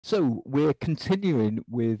So we're continuing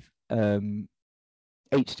with HTML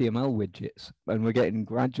widgets, and we're getting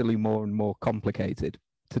gradually more and more complicated.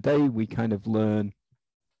 Today we kind of learn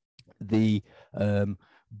the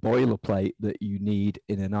boilerplate that you need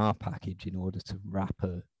in an R package in order to wrap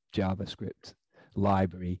a JavaScript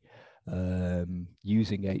library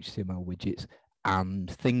using HTML widgets, and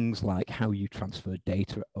things like how you transfer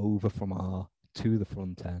data over from R to the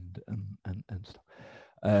front end and stuff.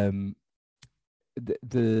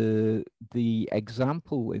 The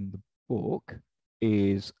example in the book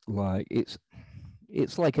is like it's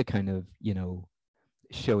like a kind of, you know,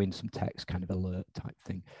 showing some text kind of alert type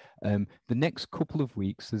thing. The next couple of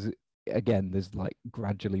weeks, there's like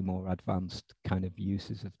gradually more advanced kind of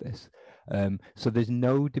uses of this. So there's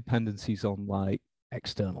no dependencies on like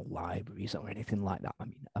external libraries or anything like that. I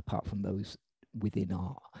mean, apart from those within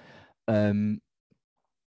R.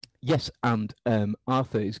 Yes, and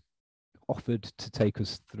Arthur is offered to take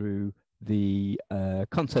us through the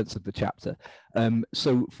contents of the chapter.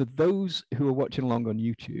 So for those who are watching along on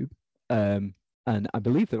YouTube, and I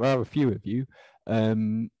believe there are a few of you,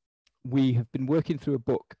 we have been working through a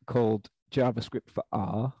book called JavaScript for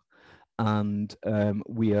R, and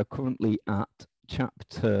we are currently at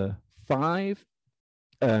chapter 5.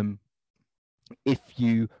 If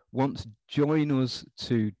you want to join us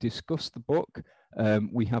to discuss the book,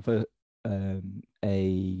 we have a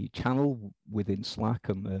channel within Slack,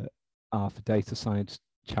 and the R for Data Science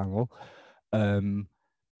channel. I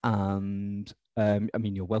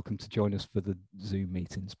mean, you're welcome to join us for the Zoom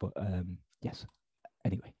meetings, but yes.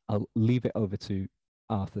 Anyway, I'll leave it over to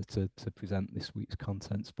Arthur to present this week's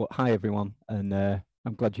contents. But hi, everyone, and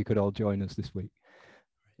I'm glad you could all join us this week.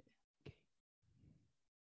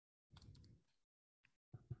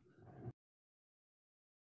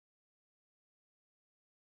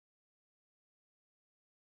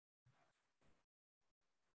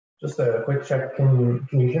 Just a quick check. Can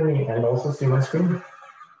you hear me and also see my screen?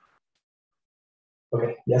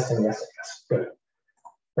 Okay. Yes and yes and yes. Good.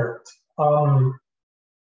 Perfect.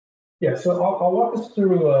 Yeah. So I'll walk us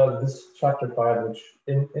through this chapter 5, which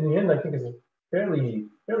in the end I think is a fairly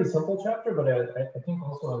simple chapter, but I think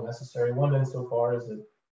also a necessary one insofar as it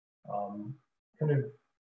kind of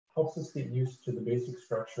helps us get used to the basic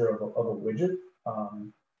structure of a widget.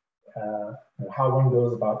 How one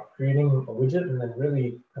goes about creating a widget, and then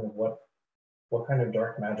really kind of what kind of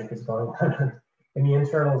dark magic is going on in the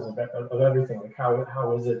internals of everything. Like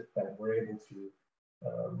how is it that we're able to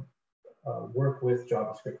work with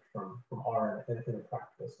JavaScript from R in a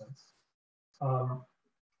practical sense.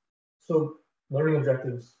 So learning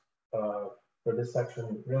objectives for this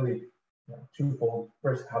section really twofold.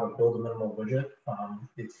 First, how to build a minimal widget.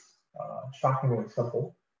 It's shockingly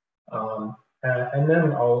simple. And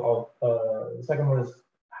then the second one is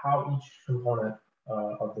how each component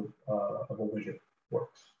of a widget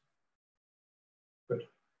works. Good.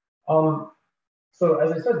 So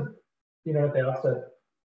as I said, at the outset,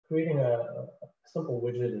 creating a simple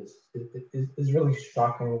widget is really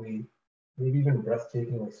shockingly, maybe even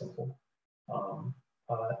breathtakingly simple.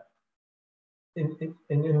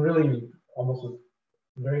 And really, almost with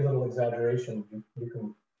very little exaggeration, you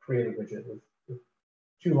can create a widget with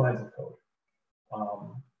 2 lines of code.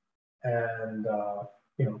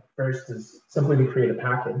 First is simply to create a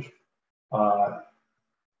package,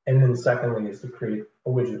 and then secondly is to create a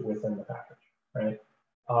widget within the package, right?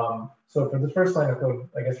 So for the first line of code,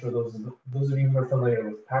 I guess for those of you who are familiar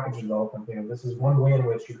with package development, this is one way in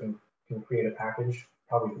which you can create a package,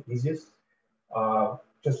 probably the easiest.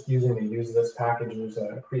 Just using the use this package, there's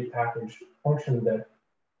a create package function that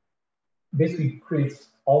basically creates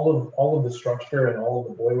all of the structure and all of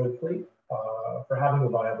the boilerplate for having a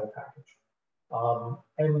viable package.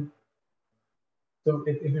 And so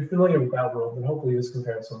if you're familiar with that world, then hopefully this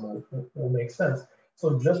comparison will make sense.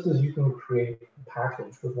 So just as you can create a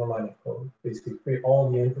package with 1 line of code, basically create all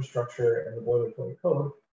the infrastructure and the boilerplate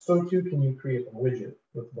code, so too can you create a widget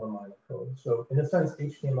with 1 line of code. So in a sense,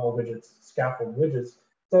 HTML widgets, scaffold widgets,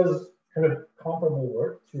 does kind of comparable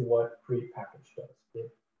work to what create package does.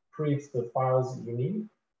 It creates the files that you need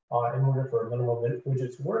in order for a minimal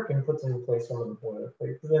widget to work, and puts in place some of the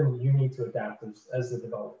boilerplate. Then you need to adapt as the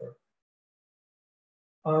developer.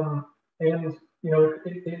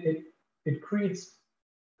 It creates,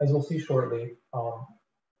 as we'll see shortly,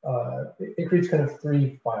 it creates kind of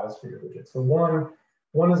 3 files for your widget. So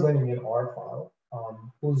one is going to be an R file,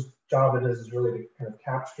 whose job it is really to kind of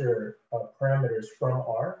capture parameters from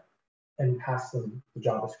R and pass them to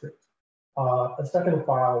JavaScript. A second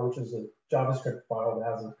file, which is a JavaScript file that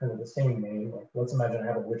has kind of the same name. Like, let's imagine I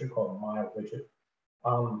have a widget called my widget.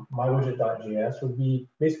 My widget.js would be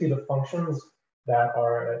basically the functions that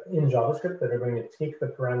are in JavaScript that are going to take the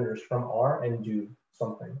parameters from R and do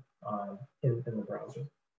something in the browser.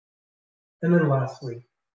 And then lastly,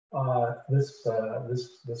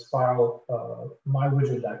 this file,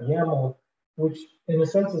 mywidget.yaml, which in a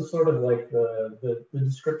sense is sort of like the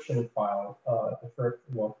description file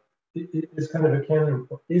it is kind of akin,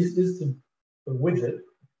 is the widget.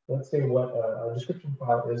 Let's say what a description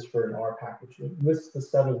file is for an R package. It lists a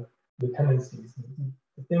set of dependencies,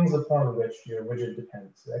 the things upon which your widget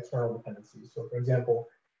depends, the external dependencies. So for example,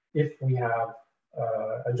 if we have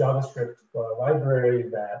a JavaScript library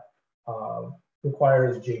that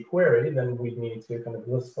requires jQuery, then we need to kind of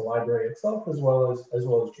list the library itself as well as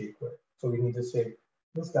jQuery. So we need to say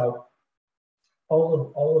list out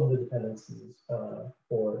all of the dependencies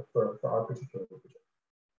for our particular widget.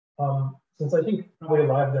 Since I think probably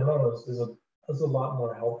live demos is a lot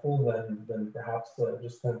more helpful than perhaps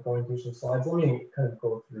just kind of going through some slides, let me kind of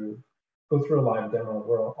go through a live demo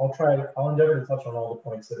where I'll endeavor to touch on all the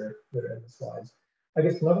points that are in the slides. I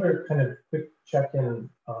guess another kind of quick check-in,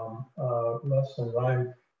 Russ and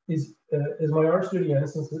Ryan, is my RStudio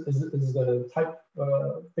instance, is the type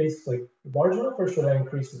face like large enough, or should I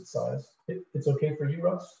increase its size? It's okay for you,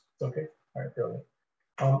 Russ? It's okay? All right, brilliant.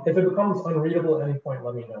 If it becomes unreadable at any point,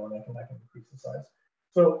 let me know and I can increase the size.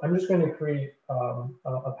 So I'm just going to create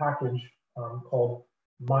a package called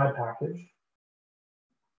my package.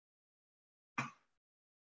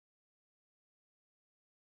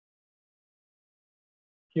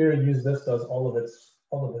 Here, use this does all of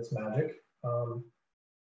its magic.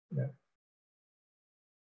 Yeah.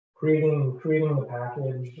 Creating the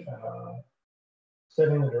package,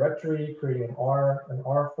 setting the directory, creating an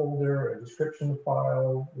R folder, a description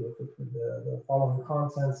file with the following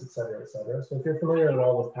contents, etc., etc. So if you're familiar at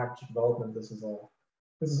all with package development, this is all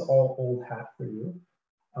old hat for you.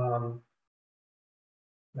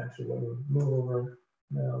 Actually, let me move over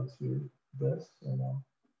now to this, and I'll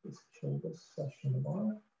just kill this session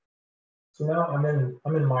bar. So now I'm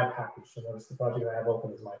in my package. So notice the project I have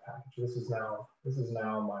open is my package. This is now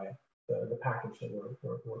the package that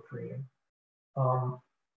we're creating.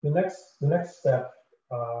 The next step.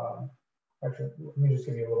 Actually, let me just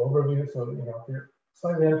give you a little overview. So if you're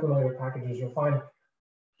slightly unfamiliar with packages, you'll find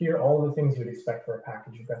here all the things you'd expect for a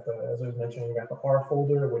package. You've got as I was mentioning, you've got the R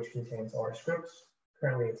folder, which contains R scripts.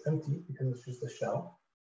 Currently, it's empty because it's just a shell.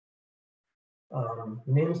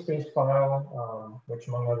 Namespace file, which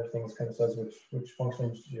among other things kind of says which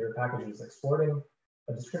functions your package is exporting,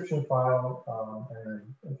 a description file,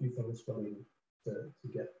 and a few things related to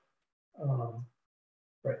Git.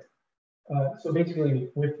 Right. So basically,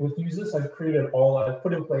 with use this, I've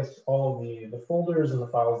put in place all of the folders and the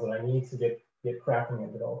files that I need to get cracking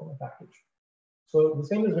and developing a package. So the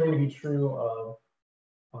same is going to be true of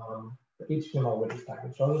the HTML widgets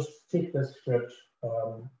package. So I'll just take this script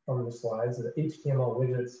from the slides, the HTML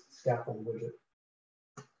widgets scaffold widget.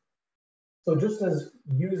 So just as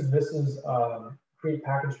use this is create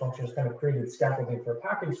package functions kind of created scaffolding for a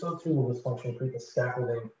package, so too will this function create the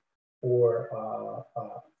scaffolding for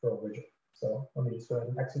a widget. So let me just go ahead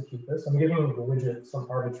and execute this. I'm giving the widget some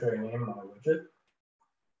arbitrary name, my widget.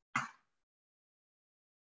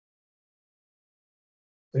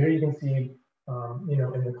 So here you can see,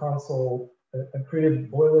 in the console, I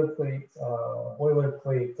created boilerplate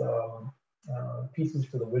pieces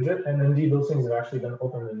for the widget, and indeed those things have actually been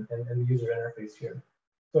opened in the user interface here.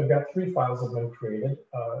 So I've got 3 files that have been created.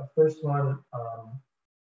 First one,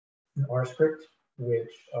 an R script,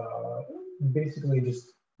 which basically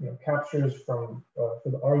just captures from for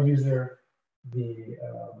the R user the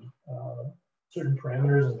certain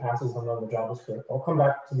parameters and passes them on the JavaScript. I'll come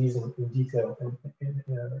back to these in detail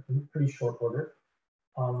in pretty short order.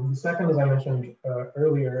 The second, as I mentioned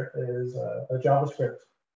earlier, is a JavaScript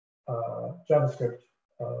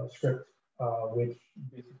script, which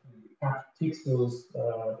basically takes those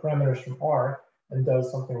parameters from R and does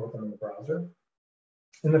something with them in the browser.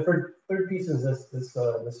 And the third piece is this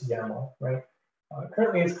YAML, right?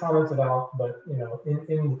 Currently it's commented out, but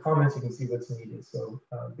in the comments you can see what's needed. So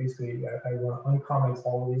basically, I want to uncomment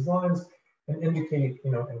all of these lines and indicate,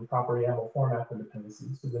 in proper YAML format the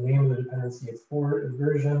dependencies. So the name of the dependency, its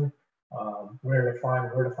version, where to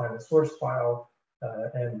find the source file,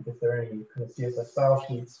 and if there are any kind of CSS style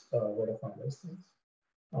sheets, where to find those things.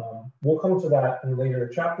 We'll come to that in later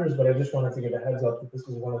chapters, but I just wanted to give a heads up that this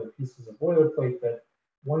is one of the pieces of boilerplate that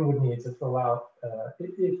one would need to fill out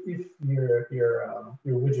if your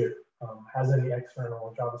widget has any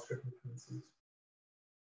external JavaScript dependencies.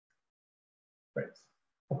 Right.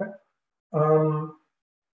 Okay.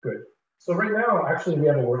 Good. So right now, actually, we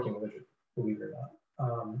have a working widget, believe it or not.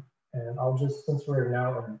 And I'll just, since we're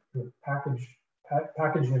now in the package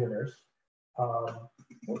package universe.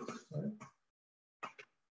 Whoops, sorry.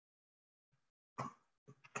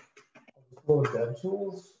 I'll just load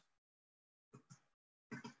DevTools.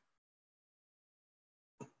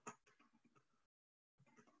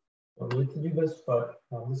 Don't need to do this, but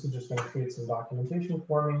this is just going to create some documentation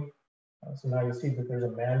for me. So now you see that there's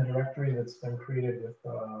a man directory that's been created with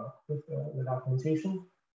the documentation.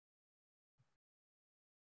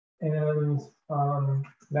 And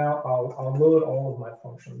now I'll load all of my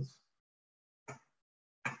functions.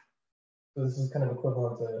 So this is kind of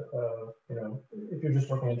equivalent to, you know, if you're just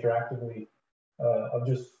working interactively, of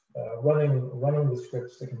just running the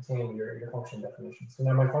scripts to contain your function definitions. So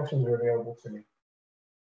now my functions are available to me.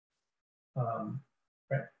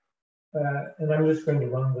 Right. And I'm just going to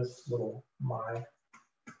run this little my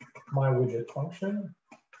widget function.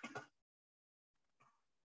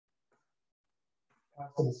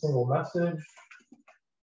 Pass it a single message.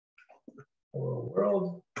 Hello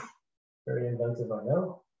world. Very inventive, I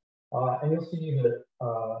know. And you'll see that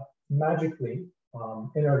magically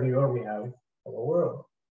in our viewer we have hello world.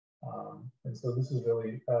 And so this is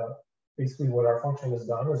really basically what our function has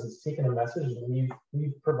done is it's taken a message that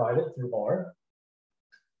we've provided through R.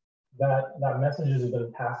 That message has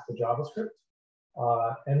been passed to JavaScript,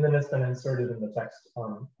 and then it's been inserted in the text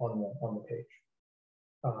on the page.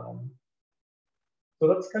 So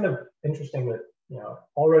that's kind of interesting that, you know,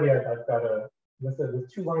 already I've got with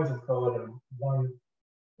 2 lines of code and one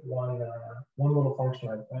little function.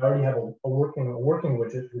 I already have a working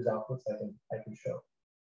widget whose outputs I can show.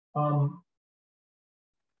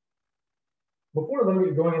 Before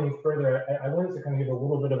going any further, I wanted to kind of give a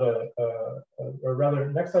little bit of or rather,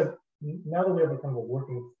 next time, now that we have a kind of a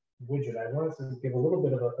working widget, I wanted to give a little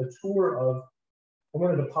bit of a tour of, I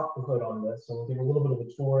wanted to pop the hood on this and give a little bit of a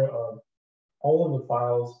tour of all of the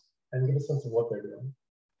files and give a sense of what they're doing.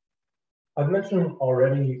 I've mentioned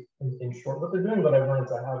already in short what they're doing, but I wanted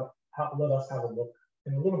to let us have a look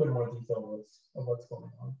in a little bit more detail of what's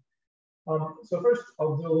going on. So first,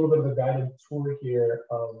 I'll do a little bit of a guided tour here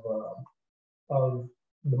of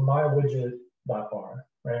the mywidget.r,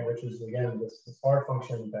 right, which is again this R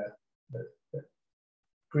function that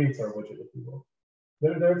creates our widget, if you will.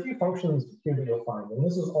 There are a few functions here that you'll find, and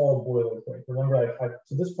this is all boilerplate. Remember,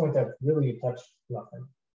 to this point, I've really touched nothing.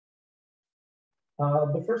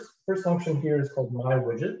 The first function here is called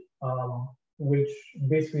mywidget, which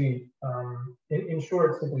basically, in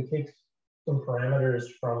short, simply takes some parameters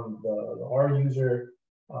from the R user,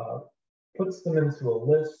 puts them into a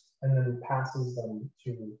list, and then passes them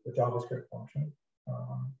to the JavaScript function,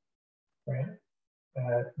 right?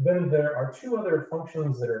 Then there are 2 other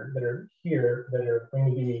functions that are here that are going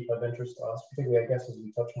to be of interest to us, particularly, I guess, as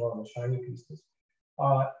we touch more on the shiny pieces.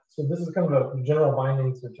 So this is kind of a general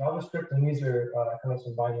binding to JavaScript, and these are kind of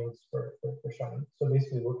some bindings for shiny. So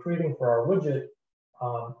basically, we're creating for our widget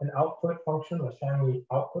an output function, a shiny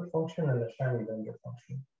output function, and a shiny render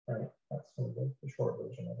function. Right? That's some of the short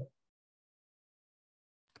version of it.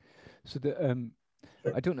 So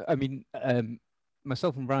I don't know. I mean,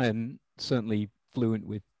 myself and Ryan certainly fluent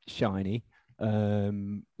with Shiny.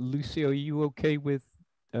 Lucy, are you okay with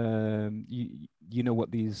you know what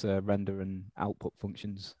these render and output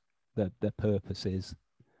functions, their purpose is?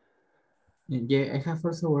 Yeah, I have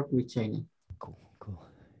also worked with Shiny. Cool.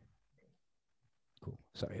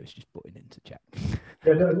 Sorry, I was just putting into chat.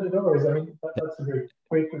 Yeah, no worries. I mean, that's a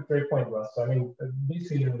great point, Russ. So, I mean,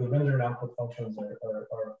 basically, the render and output functions are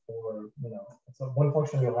for, you know, so one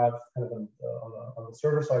function you'll have kind of on the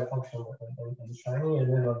server side function in Shiny,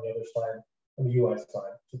 and then on the other side, on the UI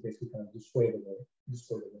side, to basically kind of display the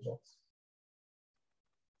results.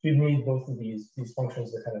 So you need both of these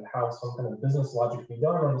functions to kind of have some kind of business logic be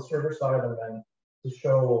done on the server side, and then to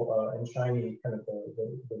show in Shiny kind of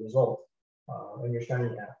the result in your Shiny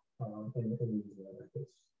app in the user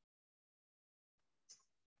interface.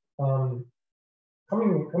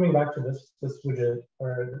 Coming back to this widget,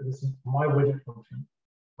 or this mywidget function,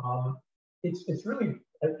 it's really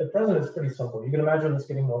at present it's pretty simple. You can imagine this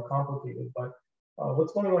getting more complicated, but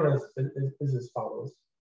what's going on is as follows.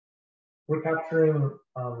 We're capturing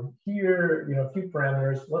here, you know, a few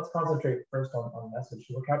parameters. Let's concentrate first on message.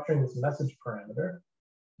 So we're capturing this message parameter.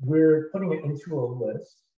 We're putting it into a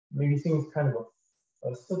list. Maybe seems kind of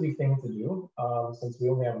a silly thing to do since we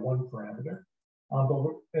only have one parameter.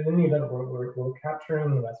 But in any event, we're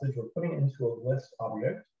capturing the message. We're putting it into a list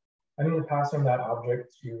object, and then passing that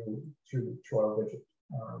object to our widget.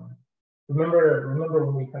 Remember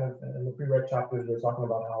when we kind of in the pre-req chapters we were talking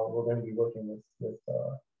about how we're going to be working with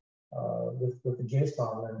the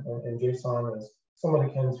JSON, and JSON is somewhat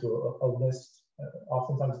akin to a list.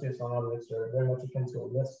 Oftentimes JSON objects are very much akin to a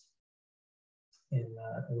list. in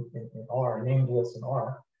R, named lists in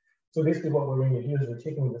R. So basically what we're going to do is we're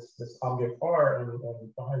taking this object R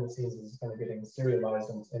and behind the scenes is kind of getting serialized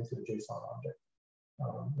into the JSON object,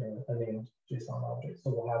 a named JSON object.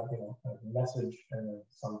 So we'll have, kind of a message and then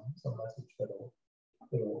some message that'll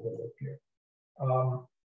appear.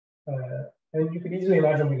 And you could easily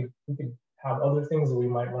imagine we could have other things that we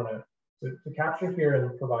might want to capture here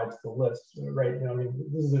and provide to the list, right? I mean,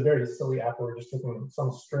 this is a very silly app where we're just taking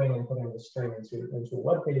some string and putting the string into a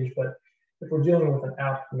web page, but if we're dealing with an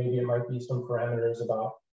app, maybe it might be some parameters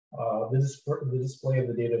about the display of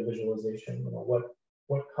the data visualization.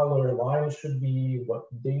 What color lines should be, what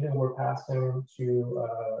data we're passing to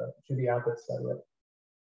the app, etc.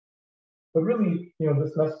 But really,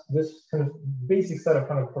 this kind of basic setup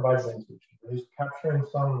kind of provides the intuition. We're just capturing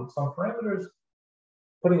some parameters,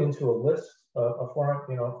 putting into a list, a form,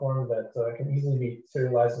 a form that can easily be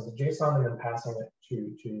serialized as a JSON, and then passing it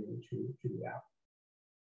to the app.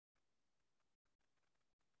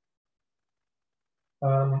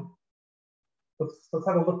 Let's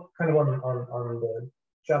have a look kind of on the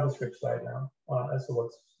JavaScript side now as to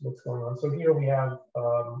what's going on. So here we have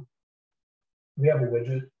a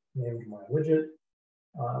widget named myWidget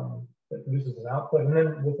that produces an output, and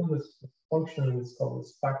then within this function, it's called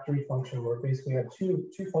this factory function, where basically we have two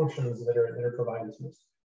functions that are provided to us.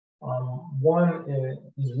 One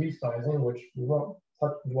is resizing, which we won't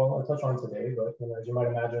touch on today, but as you might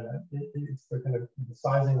imagine, it's the kind of the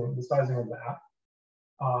sizing of the app.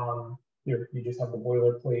 Here you just have the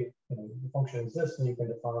boilerplate, the function exists, and you can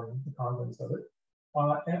define the contents of it.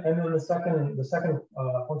 And then the second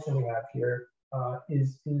function we have here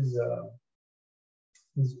is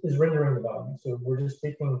rendering the value. So we're just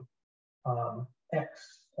taking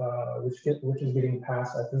x, which is getting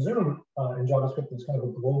passed. I presume in JavaScript is kind of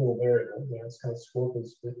a global variable. Its kind of scope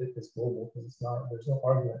is global because there's no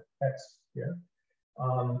argument x here.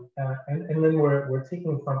 And then we're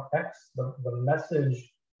taking from x the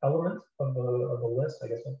message element of the list. I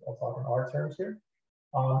guess I'll talk in R terms here.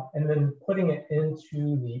 And then putting it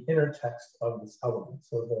into the inner text of this element,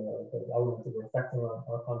 so the element that we're affecting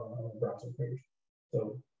on the browser page.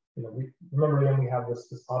 So we remember again we have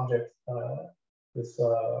this object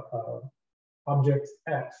object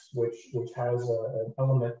X, which has an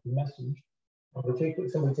element message. We're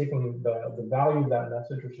simply taking the value of that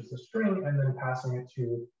message, which is a string, and then passing it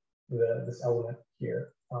to this element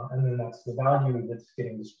here, and then that's the value that's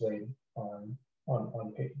getting displayed on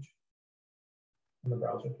page. On the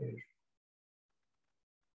browser page.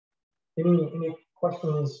 Any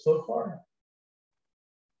questions so far?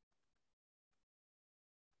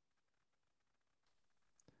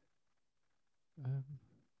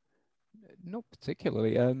 Not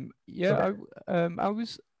particularly. Yeah, okay.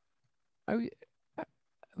 I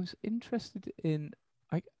was interested in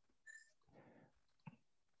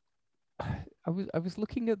I was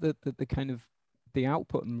looking at the kind of the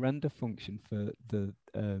output and render function for the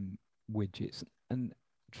widgets and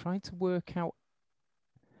trying to work out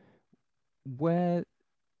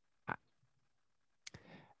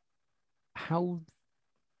how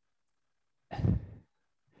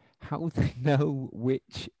they know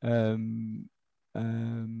which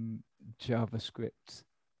JavaScript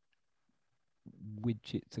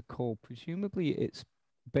widget to call. Presumably it's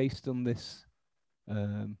based on this,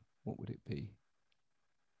 what would it be?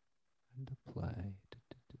 Underplay,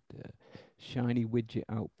 shiny widget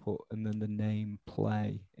output, and then the name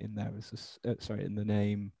play in there as a, sorry, in the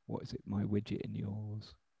name, what is it, my widget in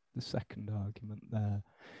yours, the second argument there.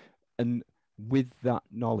 And with that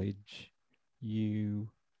knowledge, you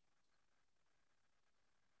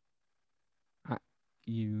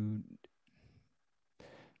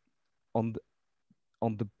on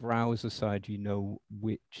the browser side, you know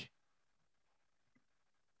which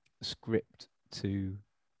script to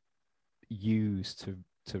use to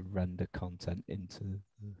render content into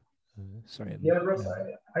sorry. Yeah, Russ,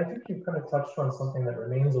 I think you kind of touched on something that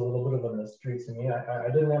remains a little bit of a mystery to me. I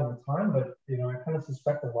didn't have the time, but I kind of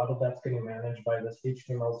suspect a lot of that's getting managed by this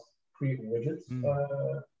HTML create widgets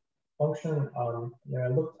function. I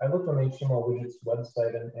looked on the HTML widgets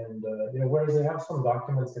website, and whereas they have some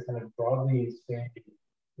documents that kind of broadly say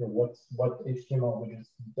what HTML widgets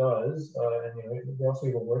does, and they also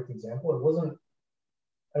give a work example. It wasn't.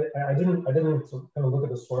 I didn't kind of look at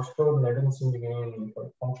the source code, and there didn't seem to be any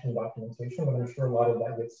function documentation, but I'm sure a lot of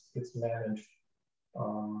that gets managed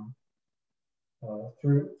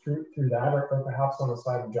through that, or perhaps on the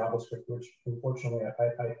side of JavaScript, which unfortunately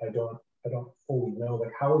I don't fully know.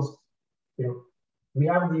 Like, how is we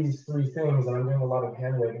have these three things, and I'm doing a lot of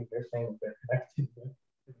hand waving. They're saying that they're connected.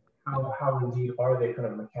 How indeed are they kind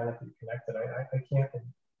of mechanically connected? I can't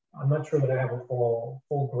I'm not sure that I have a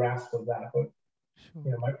full grasp of that, but Sure.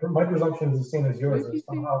 you know, my presumption is the same as yours. Maybe Is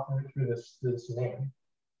somehow through this name.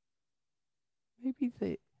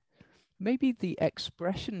 Maybe the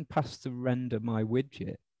expression passed to render my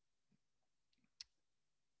widget.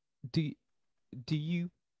 Do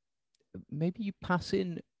you maybe you pass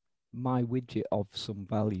in my widget of some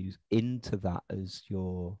values into that as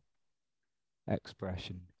your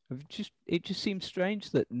expression? It just seems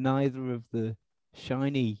strange that neither of the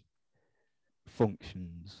Shiny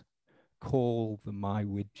functions call the my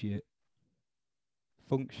widget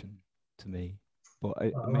function to me, but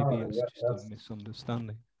maybe it's Yeah, just a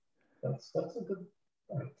misunderstanding. That's a good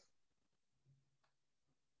point.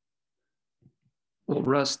 Well,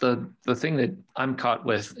 Russ, the thing that I'm caught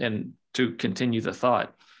with, and to continue the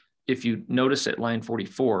thought, if you notice at line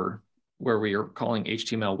 44, where we are calling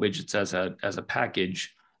HTML widgets as a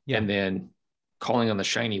package, Yeah. and then calling on the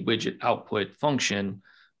Shiny widget output function,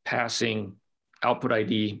 passing output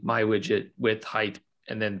ID, my widget, width, height,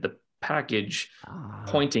 and then the package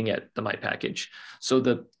pointing at the my package. So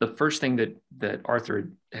the first thing that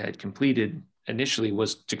Arthur had completed initially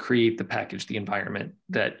was to create the package, the environment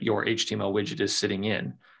that your HTML widget is sitting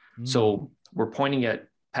in. So we're pointing at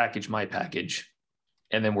package, my package,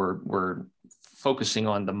 and then we're focusing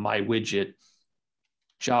on the my widget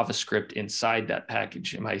JavaScript inside that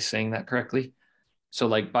package. Am I saying that correctly? So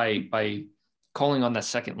like by calling on that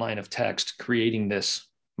second line of text, creating this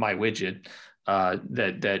my widget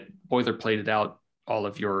that boilerplated out all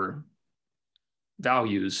of your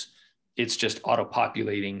values, it's auto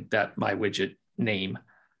populating that my widget name.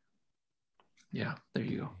 Yeah, there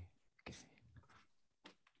you go.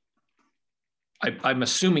 I'm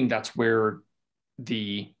assuming that's where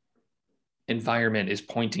the environment is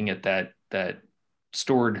pointing at that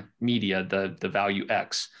stored media, the value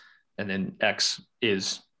X, and then X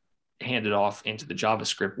is handed off into the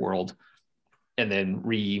JavaScript world, and then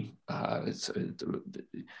it's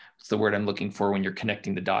the word I'm looking for when you're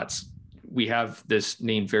connecting the dots. We have this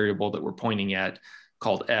named variable that we're pointing at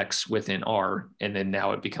called X within R, and then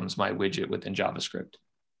now it becomes my widget within JavaScript.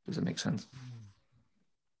 Does it make sense?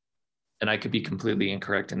 And I could be completely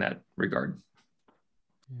incorrect in that regard.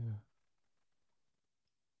 Yeah.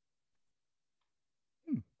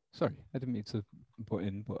 Sorry, I didn't mean to put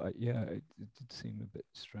in, but yeah, it did seem a bit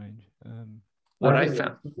strange. What I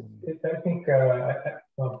found, I think,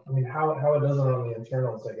 well, I mean, how it does it on the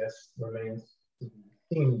internals, I guess, remains to be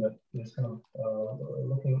seen. But just kind of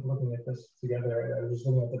looking at this together, I was just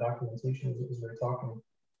looking at the documentation as we were talking.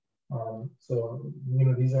 So you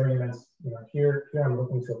know, these arguments, you know, here I'm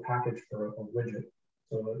looking to a package for a widget.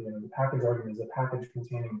 So you know, the package argument is a package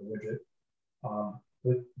containing the widget.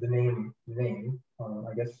 With the name,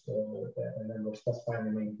 I guess, and then we're specifying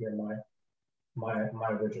the name here, my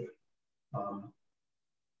widget. I'm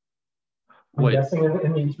guessing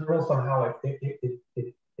in the internal somehow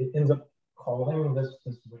it ends up calling this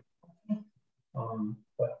widget,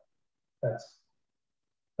 but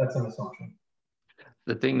that's an assumption.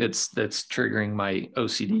 The thing that's triggering my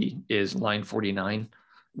OCD is line 49,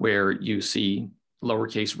 where you see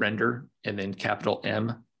lowercase render and then capital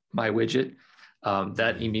M, my widget.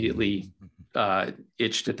 That immediately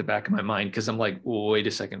itched at the back of my mind, because I'm like, well, wait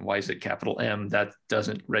a second, why is it capital M? That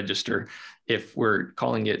doesn't register. If we're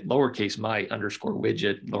calling it lowercase my underscore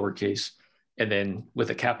widget, lowercase, and then with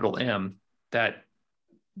a capital M, that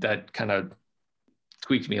kind of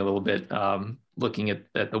tweaked me a little bit, looking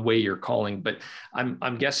at the way you're calling. But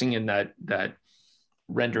I'm guessing in that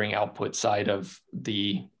rendering output side of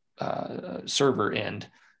the server end,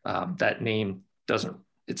 that name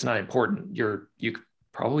it's not important. You could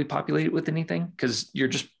probably populate it with anything, because you're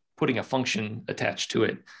just putting a function attached to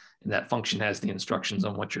it, and that function has the instructions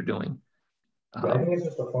on what you're doing. Yeah, I think it's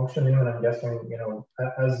just a function name, and I'm guessing, you know,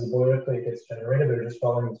 as the boilerplate gets generated, they're just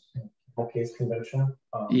following this case convention.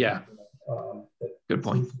 Yeah. Good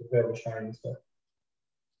point. Very shiny stuff.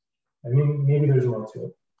 I mean, maybe there's more to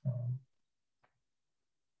it.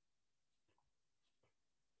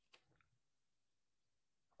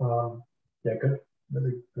 Yeah,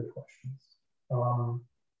 really good questions. So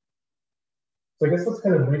I guess let's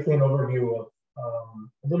kind of briefly an overview of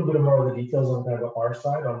a little bit more of the details on kind of our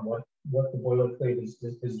side on what the boilerplate is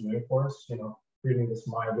doing for us. You know, creating this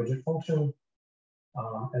my widget function,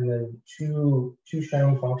 and then two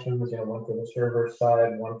Shiny functions. You know, one for the server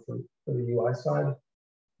side, one for the UI side.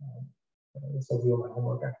 I guess I'll do my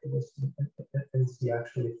homework after this and see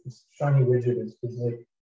actually if this Shiny widget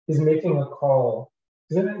is making a call.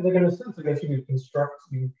 Because like in a sense, I guess you could construct,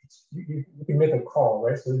 you can make a call,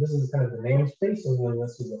 right? So this is kind of the namespace, and then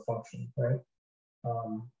this is a function, right?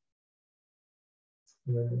 And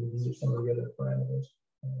then these are some of the other parameters.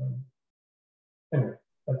 Anyway,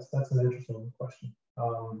 that's an interesting question.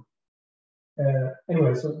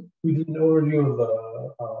 Anyway, so we did an overview of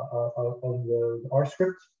the R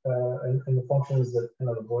script and the functions that kind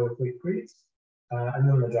of the boilerplate creates, and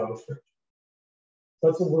then the JavaScript. So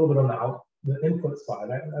that's a little bit on the input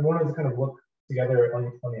side. I wanted to kind of look together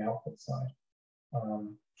on the output side,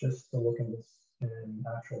 just to look in this in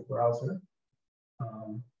actual browser,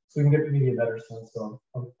 so we can get maybe a better sense of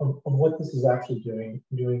what this is actually doing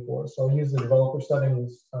for us. So I'll use the developer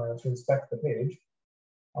settings to inspect the page.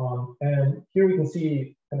 And here we can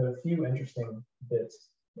see kind of a few interesting bits.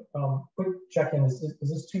 Quick check-in, is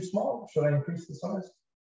this too small? Should I increase the size?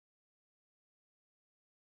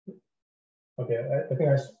 Okay, I think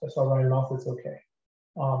I saw Ryan mouth, it's okay.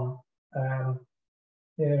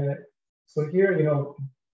 Yeah, so here, you know,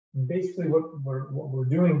 basically what we're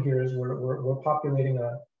doing here is we're populating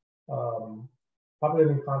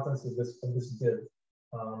populating contents of this div,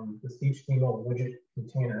 this HTML widget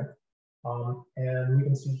container. And we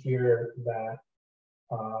can see here that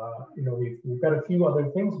you know, we've got a few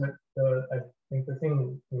other things, but I think the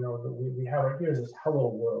thing, you know, that we have right here is this hello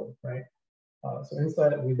world, right? So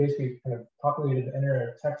inside it, we basically kind of populated the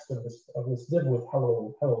inner text of this div with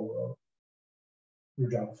hello world through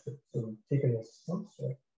JavaScript. So we've taken this,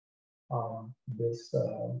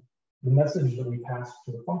 the message that we pass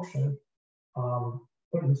to the function,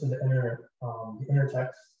 put it into the inner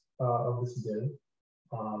text of this div.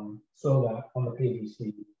 So that on the page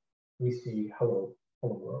we see hello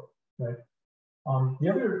world, right? The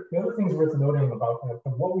other things worth noting about kind of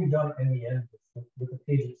what we've done in the end with the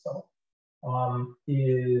page itself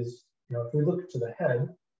is, you know, if we look to the head,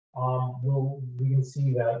 we can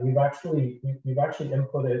see that we've actually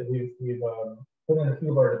inputted, we've put in a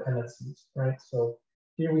few of our dependencies, right? So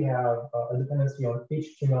here we have a dependency on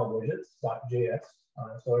HTML widgets.js.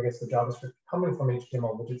 So I guess the JavaScript coming from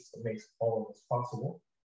HTML widgets that makes all of this possible,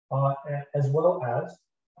 as well as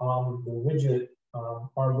the widget,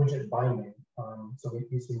 our widget binding. So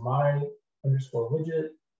we see my underscore widget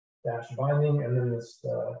dash binding, and then this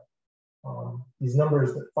these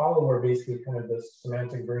numbers that follow are basically kind of the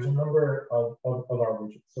semantic version number of our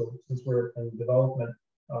widget. So since we're in development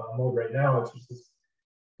mode right now, it's just this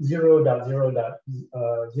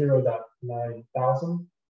 0.0.0.9000.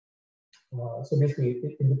 So basically,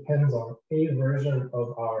 it depends on a version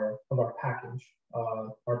of our package.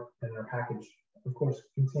 And our package, of course,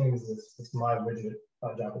 contains this my widget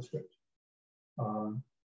JavaScript.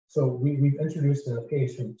 So we've introduced in the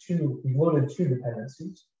page we've loaded two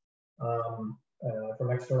dependencies from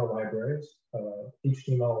external libraries,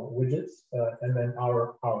 HTML widgets, and then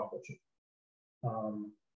our widget.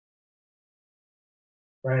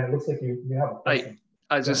 Ryan, it looks like you have a question.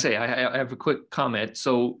 I was going to say, I have a quick comment.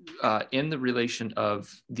 So in the relation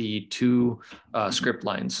of the two script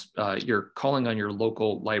lines, you're calling on your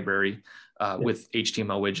local library with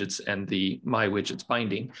HTML widgets and the my widgets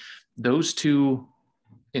binding. Those two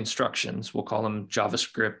instructions, we'll call them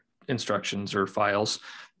JavaScript instructions or files,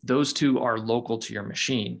 those two are local to your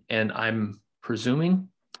machine. And I'm presuming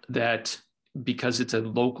that because it's a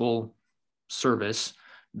local service,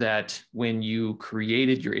 that when you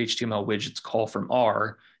created your HTML widgets call from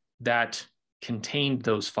R, that contained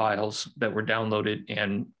those files that were downloaded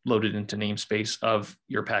and loaded into namespace of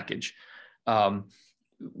your package.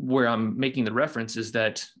 Where I'm making the reference is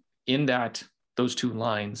that in those two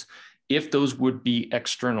lines, if those would be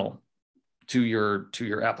external to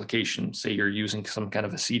your application, say you're using some kind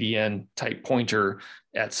of a CDN type pointer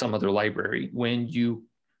at some other library, when you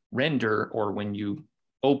render or when you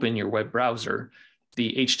open your web browser,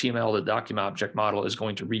 the HTML, the document object model, is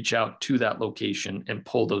going to reach out to that location and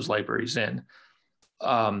pull those libraries in.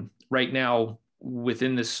 Right now,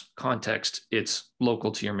 within this context, it's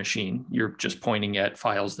local to your machine. You're just pointing at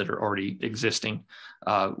files that are already existing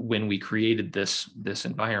when we created this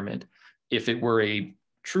environment. If it were a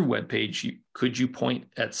true web page, could you point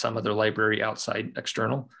at some other library outside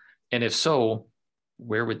external? And if so,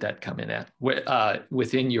 where would that come in at?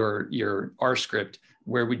 Within your R script,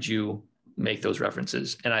 where would you make those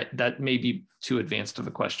references? And that may be too advanced of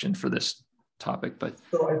a question for this topic, but.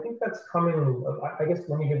 So I think that's coming, I guess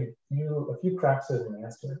let me give you a few cracks at an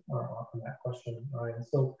answer on that question, Ryan.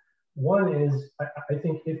 So one is, I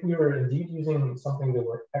think if we were indeed using something that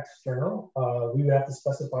were external, we would have to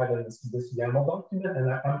specify that this YAML document. And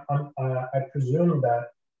I presume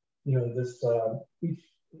that, you know, this each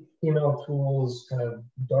email tools kind of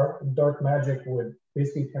dark magic would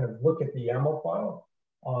basically kind of look at the YAML file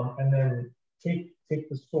and then take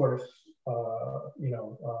the source, you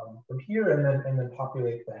know, from here and then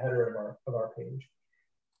populate the header of our page.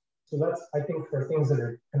 So that's, I think, for things that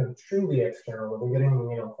are kind of truly external, we're getting,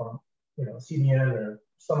 from, CDN or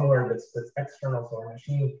somewhere that's external to our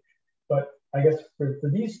machine. But I guess for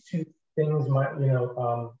these two things,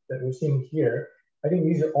 that we're seeing here, I think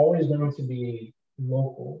these are always going to be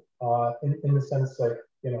local, in the sense, like,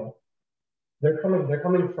 they're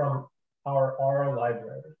coming from our R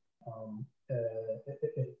library.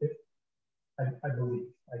 I believe.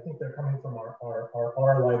 I think they're coming from our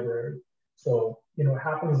R library. So, it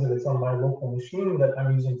happens that it's on my local machine that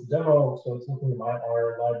I'm using to demo. So it's looking at my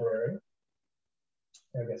R library.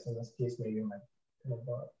 I guess in this case, maybe my kind of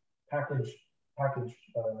package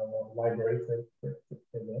library for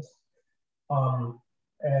this. And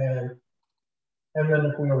then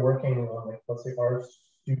if we are working on, like, let's say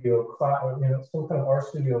RStudio cloud, some kind of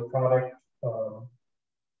RStudio product,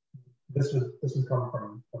 this would come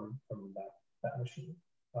from that machine.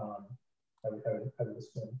 I would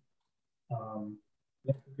assume.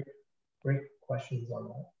 Yeah, great questions on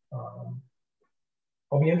that.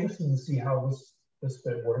 I'll be interested to see how this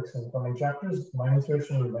bit works in coming chapters. My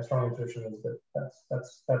strong intuition is that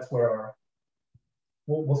that's where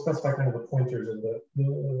we'll specify kind of the pointers of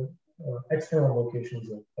the external locations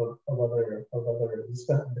of other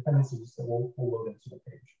dependencies that we'll load into the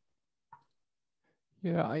page.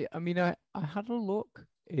 Yeah, I mean, I had a look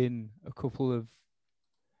in a couple of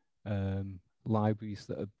libraries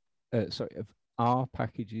that are, of R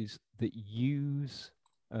packages that use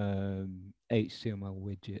HTML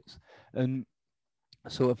widgets. And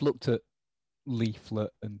so I've looked at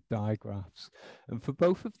leaflet and digraphs, and for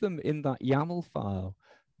both of them in that YAML file,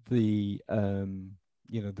 the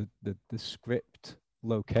the script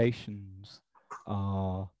locations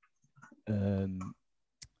are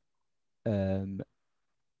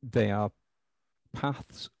they are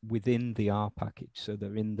paths within the R package, so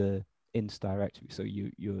they're in the inst directory. So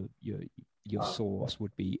your source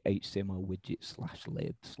would be HTML widget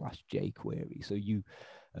 /lib/jQuery. So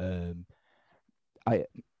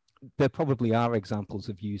there probably are examples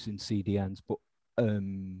of using CDNs, but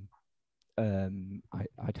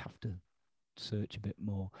I'd have to search a bit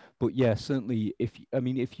more. But yeah, certainly if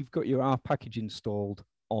you've got your R package installed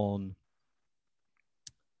on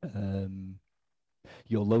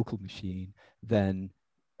your local machine, then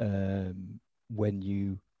when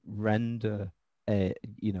you render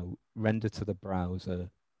to the browser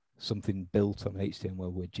something built on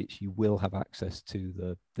HTML widgets, you will have access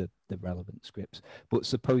to the relevant scripts. But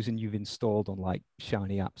supposing you've installed on like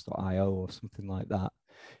shinyapps.io or something like that,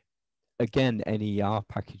 again, any R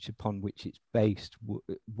package upon which it's based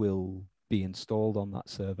will be installed on that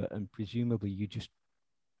server, and presumably you just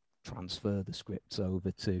transfer the scripts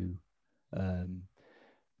over to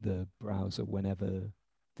the browser whenever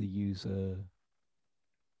the user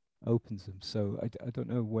opens them. So I don't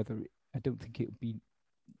know whether I don't think it would be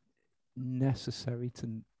necessary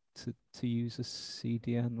to use a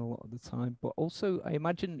CDN a lot of the time, but also I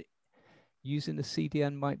imagine using a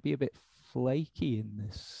CDN might be a bit flaky in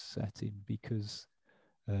this setting because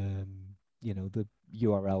the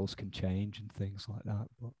URLs can change and things like that.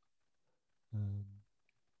 But I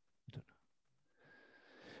don't know.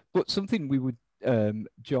 But something we would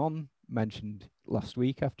John mentioned last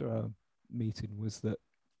week after our meeting was that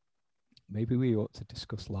maybe we ought to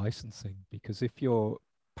discuss licensing, because if you're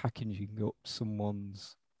packaging up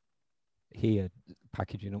someone's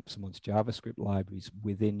JavaScript libraries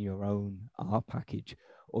within your own R package,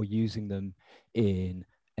 or using them in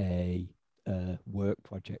a work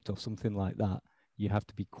project or something like that, you have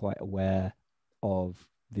to be quite aware of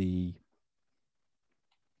the,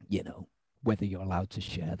 whether you're allowed to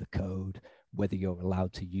share the code, whether you're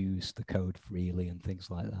allowed to use the code freely and things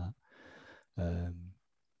like that.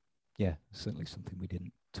 Yeah, certainly something we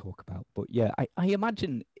didn't talk about. But yeah, I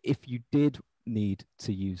imagine if you did need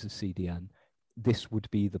to use a CDN, this would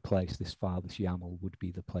be the place, this file, this YAML would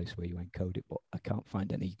be the place where you encode it. But I can't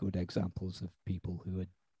find any good examples of people who are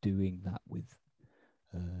doing that with,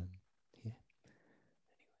 yeah.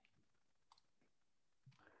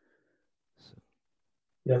 So.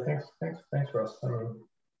 Yeah, thanks, Russ.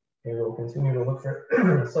 Maybe we'll continue to look for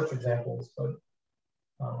such examples, but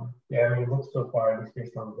yeah, it looks so far, at least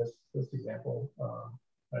based on this example.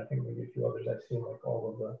 I think maybe a few others I've seen, like all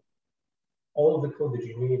of the code that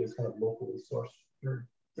you need is kind of locally sourced through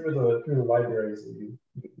the libraries that you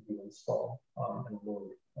install and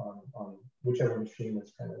load on whichever machine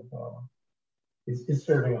is kind of is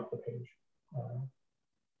serving up the page.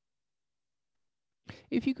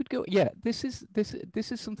 If you could go, yeah, this is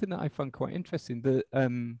something that I found quite interesting.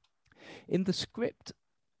 In the script,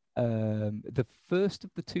 the first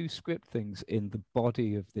of the two script things in the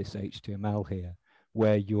body of this HTML here,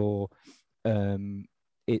 where you're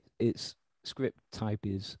its script type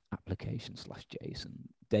is application/JSON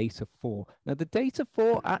data4. Now the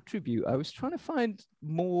data4 attribute, I was trying to find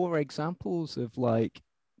more examples of like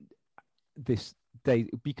this data,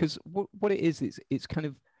 because what it is, it's kind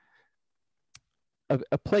of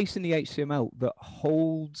a place in the HTML that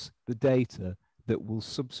holds the data that will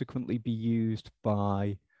subsequently be used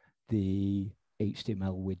by the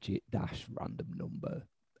HTML widget -random number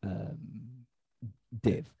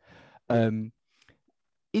div.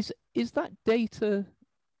 Is that data,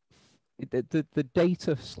 the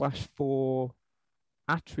data/4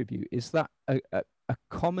 attribute, is that a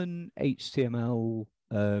common HTML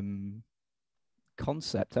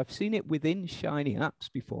concept? I've seen it within Shiny apps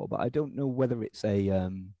before, but I don't know whether it's a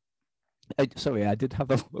sorry, I did have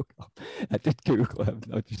a look up. I did Google. I'm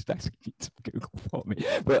not just asking you to Google for me,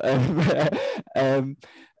 but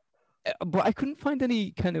I couldn't find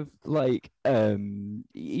any kind of like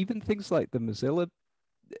even things like the Mozilla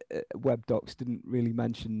web docs didn't really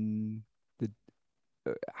mention the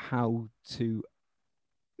how to,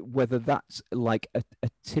 whether that's like a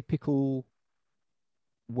typical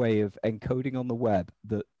way of encoding on the web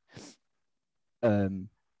that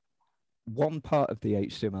one part of the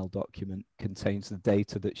HTML document contains the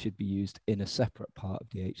data that should be used in a separate part of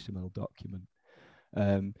the HTML document.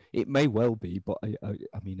 It may well be, but I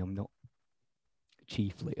mean, I'm not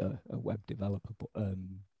chiefly a web developer, but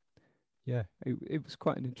yeah, it was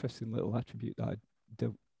quite an interesting little attribute that I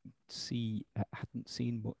hadn't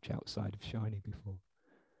seen much outside of Shiny before.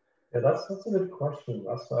 Yeah, that's a good question.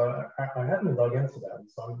 That's I hadn't dug into that,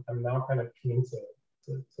 so I'm now kind of keen to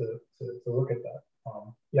look at that.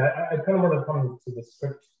 Yeah, I kind of want to come to the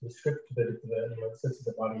script bit of it sits at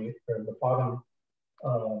the body or the bottom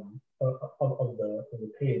of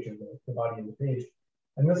the page, or the body of the page,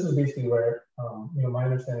 and this is basically where my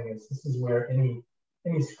understanding is this is where any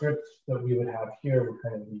script that we would have here would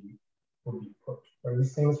kind of be put, or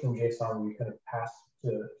these things from JSON we kind of pass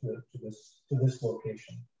to this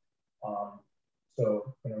location.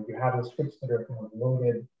 So you have the scripts that are kind of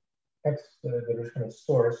loaded, text that are kind of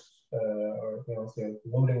sourced, or say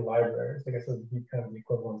loading libraries. I guess that would be kind of the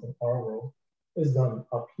equivalent in our world is done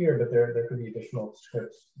up here, but there could be additional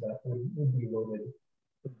scripts that would be loaded.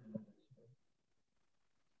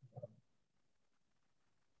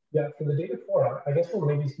 Yeah, for the data4, I guess we'll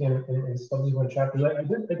maybe see in subsequent chapters. I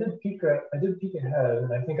did peek ahead,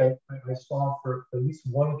 and I think I saw for at least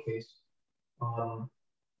one case.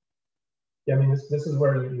 Yeah, I mean this is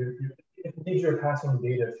where you're passing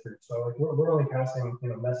data through. So like we're only passing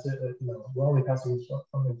message. We're only passing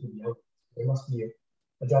something to the output. There must be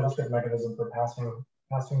a JavaScript mechanism for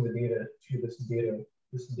passing the data to this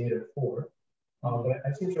data4. But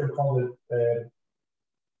I seem to recall that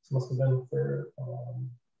this must have been for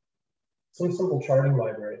some simple charting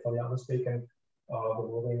library, if I'm not mistaken. But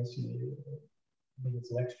we're going to see, I think it's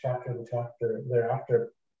the next chapter, the chapter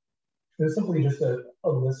thereafter. There's simply just a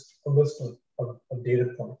list of data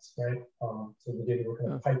points, right? So the data were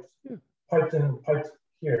kind of piped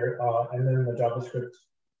here, and then the JavaScript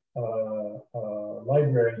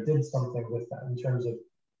library did something with that in terms of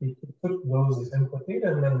it took those as input data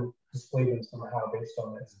and then displayed them somehow based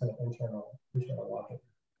on its kind of internal logic.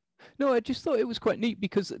 No, I just thought it was quite neat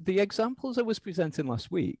because the examples I was presenting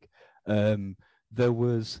last week, there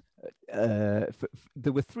were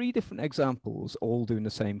 3 different examples all doing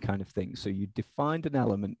the same kind of thing. So you defined an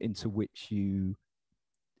element into which you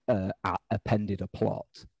appended a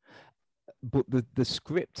plot, but the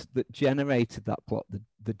script that generated that plot,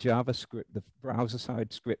 the JavaScript, the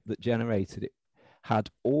browser-side script that generated it,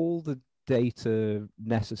 had all the data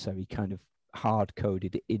necessary kind of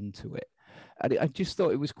hard-coded into it. And I just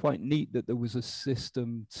thought it was quite neat that there was a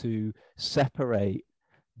system to separate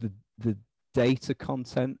the data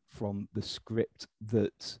content from the script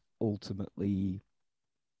that ultimately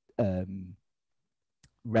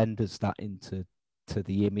renders that into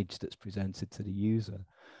the image that's presented to the user,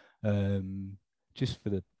 just for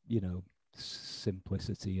the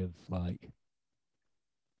simplicity of like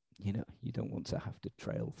you don't want to have to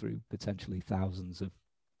trail through potentially thousands of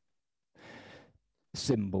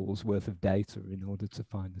symbols worth of data in order to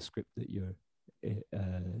find the script that you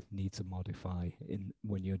need to modify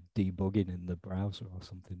when you're debugging in the browser or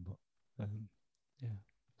something. But yeah,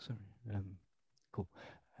 sorry. Cool.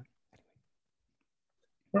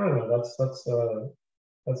 No,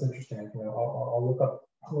 that's interesting. I'll look up.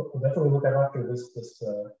 I'll definitely look at after this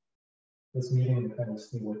meeting to kind of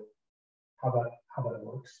see how that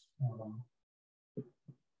works.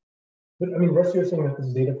 But I mean, Russ, you're saying that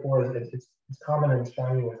this data4 it's common in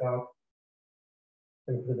Shiny without,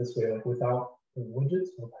 put it this way, like without the widgets.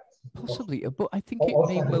 Possibly, but I think all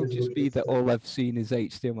it may well standards just be widgets that all I've seen is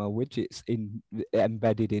HTML widgets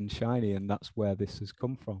embedded in Shiny, and that's where this has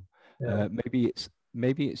come from. Yeah.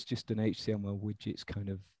 Maybe it's just an HTML widgets kind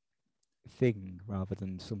of thing rather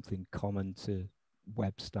than something common to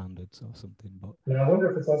web standards or something. But I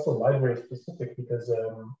wonder if it's also library specific, because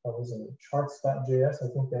I was in charts.js. I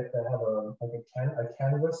think that they have a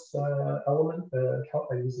canvas element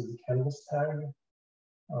that uses the canvas tag.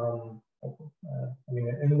 I mean,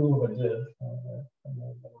 in lieu of a div.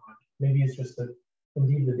 Maybe it's just that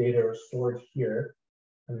indeed the data are stored here,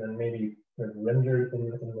 and then maybe they're rendered in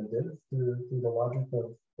the div through the logic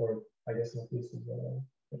of, or I guess in the case of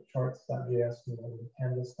the charts.js and the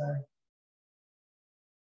canvas tag.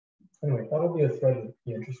 Anyway, that'll be a thread that'd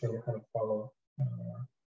be interesting to kind of follow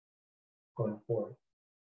going forward.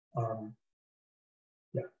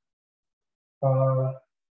 Yeah.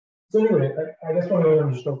 So anyway, I guess what I want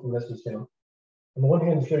to just go from this is, on the one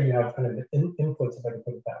hand, here you have kind of the inputs, if I can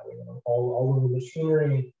put it that way, all of the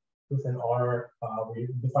machinery within R, where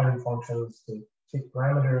you're defining functions to take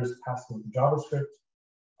parameters, pass them to JavaScript,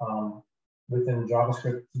 within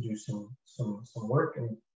JavaScript to do some work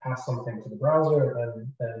and pass something to the browser, and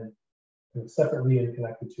then separately and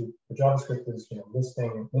connected to the JavaScript is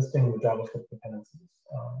listing the JavaScript dependencies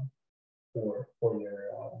for your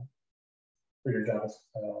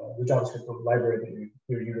the JavaScript library that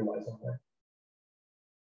you're utilizing there.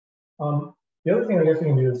 The other thing I guess we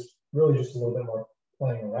can do is really just a little bit more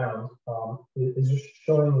playing around, is just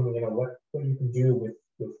showing what you can do with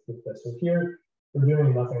this. So here we're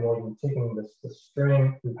doing nothing more than taking this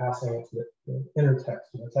string and passing it to the inner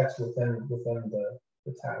text, the text within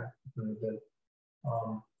the tag.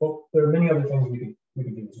 But there are many other things we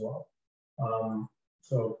could do as well.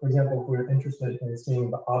 So for example, if we're interested in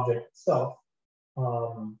seeing the object itself,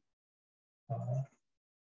 do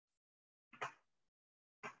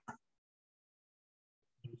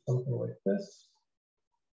something like this.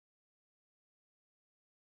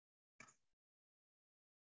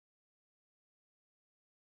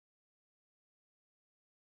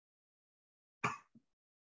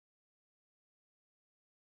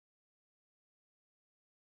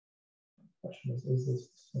 Question is this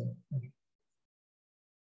the same thing?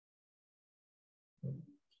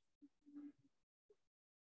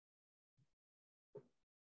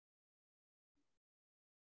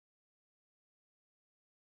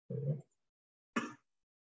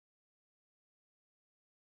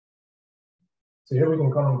 So here we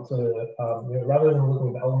can come to, rather than looking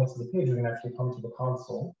at the elements of the page, we can actually come to the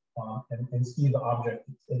console and see the object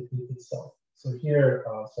itself. So here,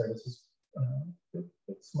 sorry, this is a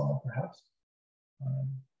bit small perhaps.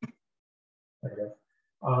 There we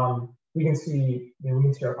go. We can see,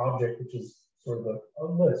 our object, which is sort of a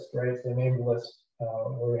list, right? So a named list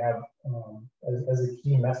where we have as a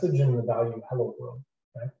key message in the value hello world,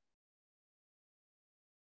 right?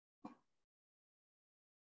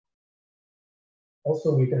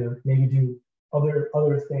 Also, we can maybe do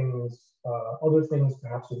other things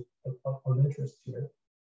perhaps of interest here.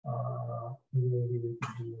 Maybe we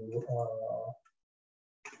could do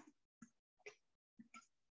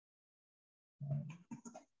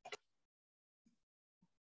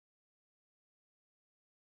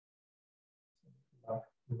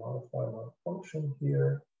modify my function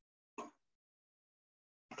here.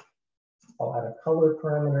 I'll add a color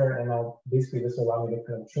parameter, and basically this will allow me to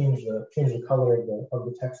kind of change the color of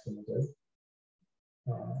the text in the div.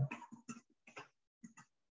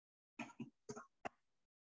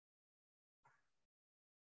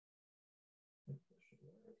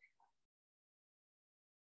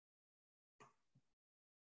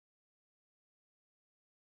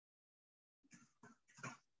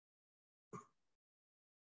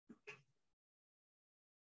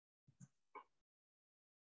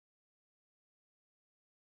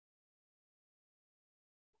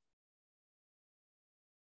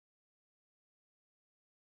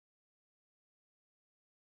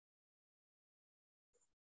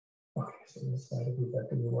 Okay, so this side of that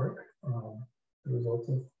didn't work. The result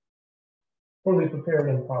of poorly prepared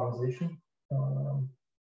improvisation.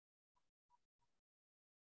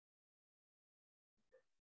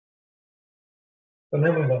 But in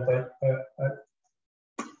any event,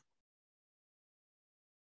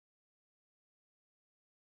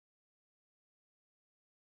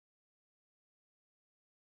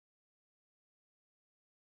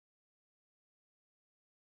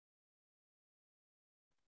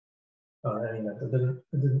 anyway, it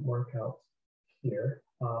didn't work out here.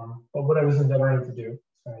 But what I was endeavoring to do,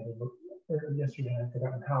 sorry, I did look yesterday, I'd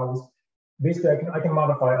forgotten how, was basically I can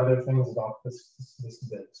modify other things about this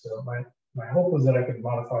bit. So my hope was that I could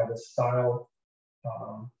modify the style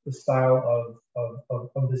the style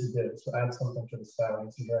of this div. So add something to the style.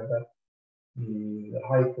 You see here I've got the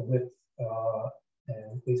height, the width,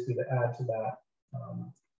 and basically to add to that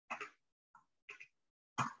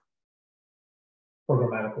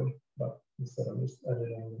programmatically, but instead of just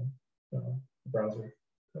editing the browser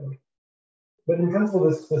code. But in principle,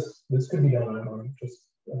 this could be done. I'm just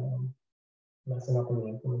messing up in the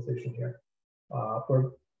implementation here.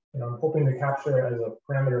 I'm hoping to capture as a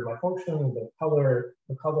parameter of my function the color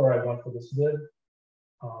I want for this div.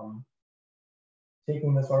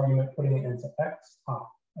 Taking this argument, putting it into X. I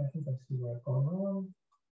think I see where I've gone wrong.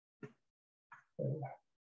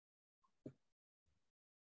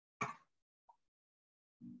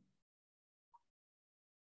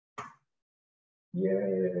 Yay,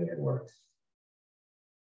 it works.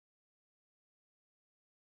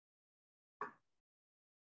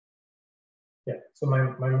 Yeah, so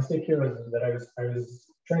my mistake here is that I was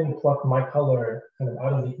trying to pluck my color kind of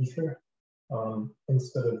out of the ether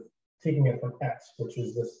instead of taking it from X, which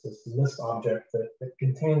is this list object that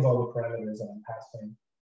contains all the parameters that I'm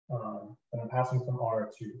passing from R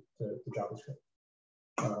to JavaScript.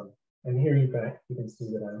 And here you can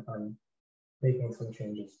see that I'm making some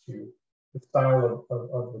changes to the style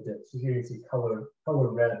of the div. So here you see color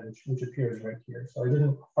red, which appears right here. So I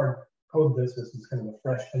didn't hard code this. This is kind of a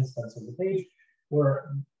fresh instance of the page, where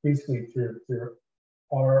basically through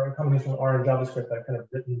a combination of R and JavaScript,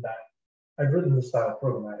 I've written the style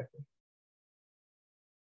programmatically.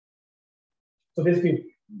 So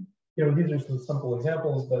basically, these are some simple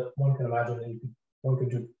examples, but one can imagine that one could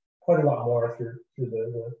do quite a lot more through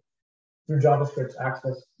JavaScript's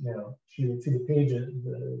access, to the page,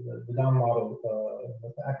 the DOM model,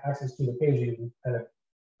 access to the page. You can kind of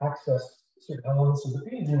access certain elements of the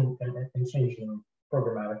page and change them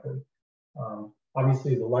programmatically.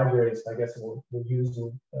 Obviously, the libraries, I guess, we'll use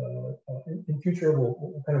in future.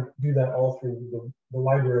 We'll kind of do that all through the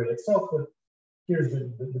library itself. But here's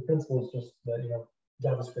the principle is just that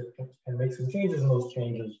JavaScript can make some changes, and those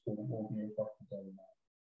changes will be reflected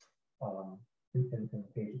in the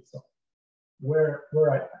page itself. Where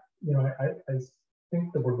I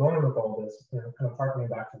think that we're going with all this, kind of harkening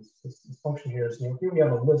back to this function here is, here we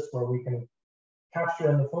have a list where we can capture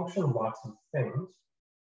in the function lots of things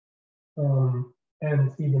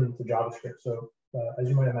and feed them into JavaScript. So as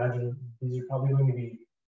you might imagine, these are probably going to be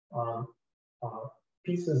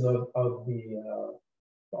pieces of the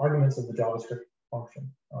arguments of the JavaScript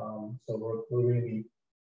function. So we're going to be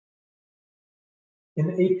in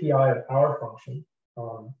the API of our function.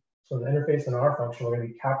 So the interface in our function, we're going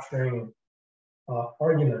to be capturing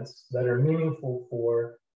arguments that are meaningful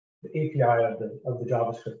for the API of the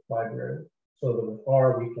JavaScript library. So that with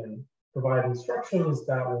R, we can provide instructions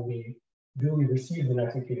that will be duly received and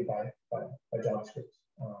executed by JavaScript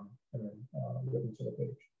and then written to the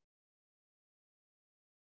page.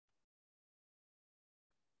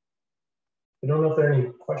 I don't know if there are any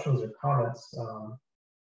questions or comments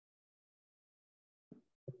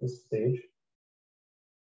at this stage.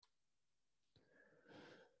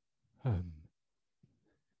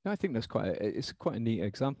 I think that's it's quite a neat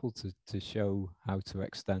example to show how to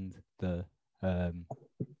extend the kind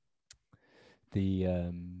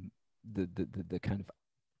of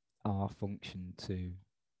R function to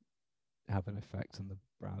have an effect on the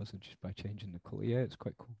browser just by changing the color. Yeah, it's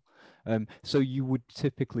quite cool. So you would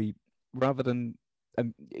typically, rather than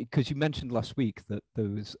because you mentioned last week that there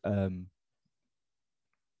was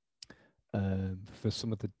for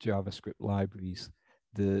some of the JavaScript libraries,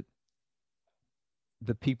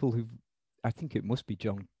 the people who, I think it must be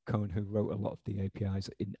John Cohene, who wrote a lot of the APIs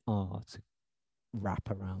in R to wrap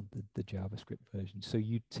around the JavaScript version. So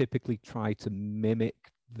you typically try to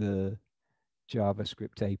mimic the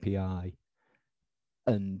JavaScript API,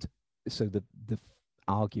 and so the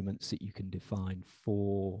arguments that you can define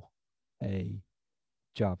for a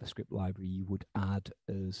JavaScript library, you would add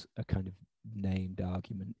as a kind of named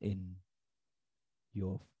argument in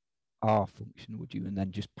your R function, would you? And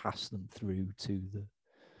then just pass them through to the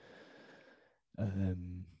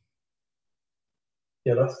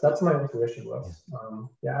yeah, that's my intuition, Wes.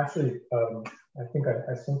 Yeah, actually, I think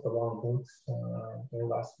I sent the wrong links in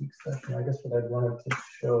last week's session. I guess what I wanted to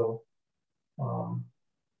show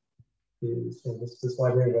is this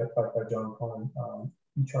library by John Cohene,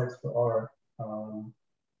 js4r.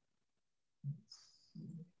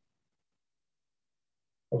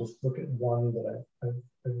 I'll just look at one that I've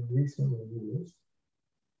recently used.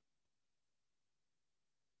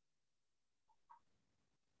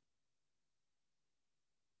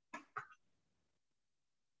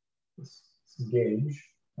 This gauge.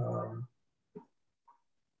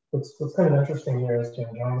 what's kind of interesting here is,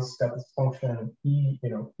 John's got this function e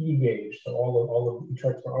gauge. So all of the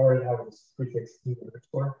charts already have this prefix e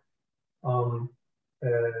underscore.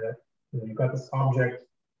 You've got this object.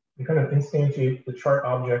 You kind of instantiate the chart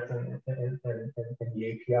object and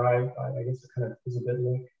the API. I guess it kind of is a bit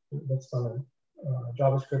like what's done in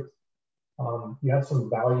JavaScript. You have some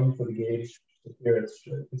value for the gauge. Here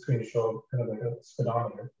it's going to show kind of like a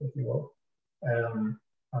speedometer, if you will, and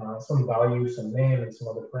some value, some name, and some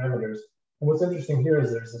other parameters. And what's interesting here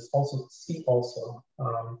is there's this also C also,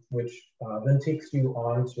 which then takes you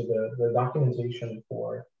on to the documentation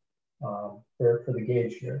for the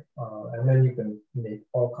gauge here, and then you can make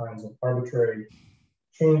all kinds of arbitrary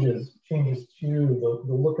changes to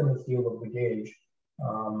the look and the feel of the gauge.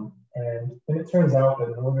 And it turns out that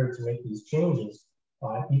in order to make these changes,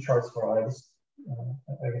 eCharts4R,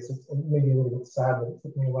 I guess it's maybe a little bit sad that it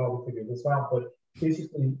took me a while to figure this out, but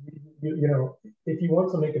basically, if you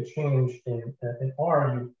want to make a change in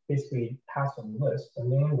R, you basically pass a list, a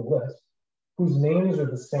named list, whose names are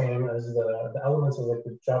the same as the elements of like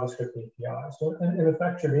the JavaScript API. So in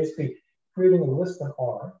effect, you're basically creating a list in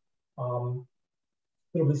R.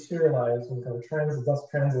 It'll be serialized and kind of thus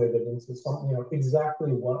translated into something,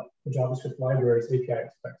 exactly what the JavaScript library's API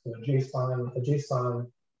expects. So a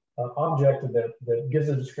JSON object that gives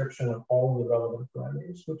a description of all of the relevant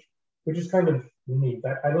parameters, which is kind of unique.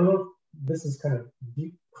 I don't know if this is kind of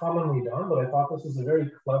commonly done, but I thought this was a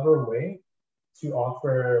very clever way to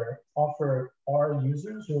offer our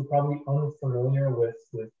users who are probably unfamiliar with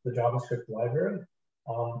the JavaScript library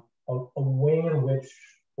a way in which,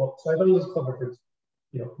 so I thought it was clever for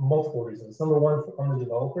multiple reasons. Number one, on the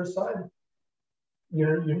developer side,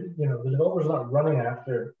 the developer's not running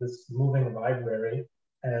after this moving library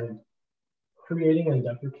and creating and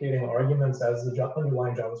deprecating arguments as the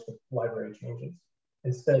underlying JavaScript library changes.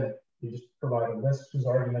 Instead, you just provide a list whose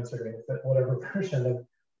arguments are going to fit whatever version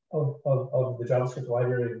of the JavaScript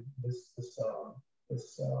library this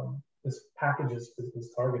package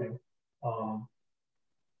is targeting.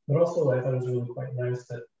 But also, I thought it was really quite nice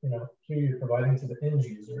that here you're providing to the end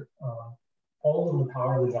user all of the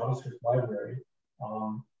power of the JavaScript library,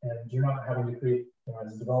 and you're not having to create,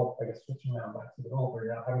 as a developer, I guess switching now back to developer,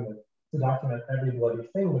 you're not having to document every bloody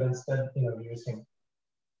thing, but instead, you're using,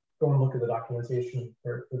 go and look at the documentation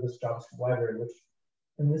for this JavaScript library, which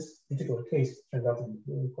in this particular case turns out to be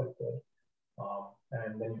really quite good.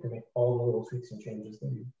 And then you can make all the little tweaks and changes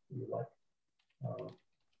that you like.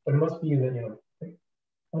 But it must be that,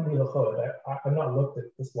 under the hood, I've not looked at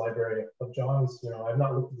this library of John's, I've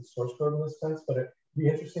not looked at the source code in this sense, but it'd be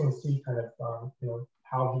interesting to see kind of,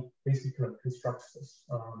 how he basically kind of constructs this,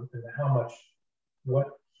 and how much what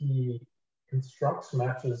he constructs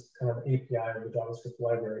matches kind of the API of the JavaScript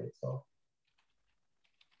library itself.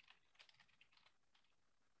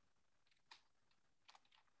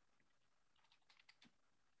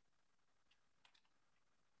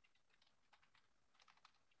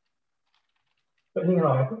 But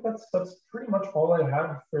I think that's pretty much all I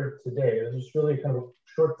have for today. It was just really kind of a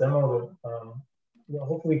short demo that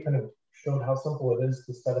hopefully kind of showed how simple it is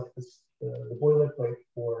to set up the boilerplate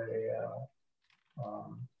for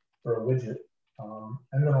a widget,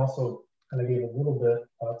 and then also kind of gave a little bit,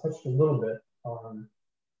 touched a little bit on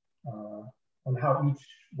how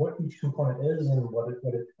what each component is and what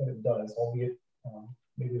it does, albeit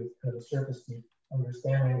maybe with kind of a surface deep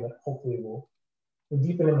understanding that hopefully will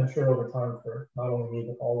deepen and mature over time for not only me,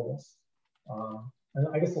 but all of us. And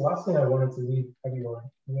I guess the last thing I wanted to leave everyone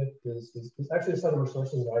with is actually a set of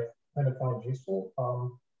resources that I kind of found useful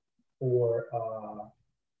for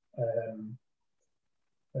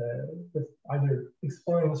with either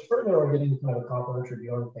exploring this further or getting kind of a complimentary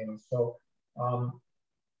view on things. So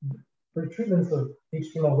for treatments of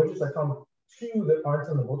HTML widgets, I found two that aren't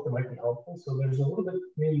in the book that might be helpful. So there's a little bit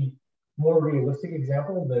maybe more realistic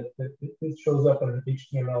example that it shows up in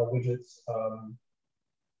HTML widgets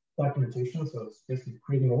documentation. So it's basically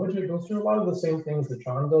creating a widget. It goes through a lot of the same things that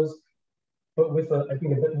John does, but with I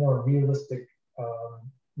think a bit more realistic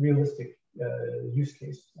use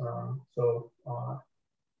case.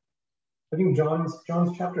 I think John's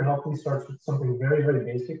chapter helpfully starts with something very, very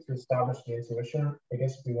basic to establish the intuition. I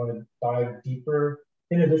guess if we want to dive deeper,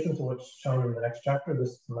 in addition to what's shown in the next chapter,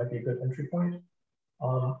 this might be a good entry point.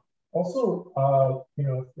 Also,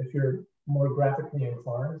 if you're more graphically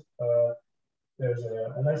inclined, there's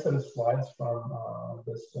a nice set of slides from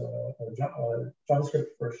this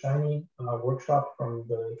JavaScript for Shiny workshop from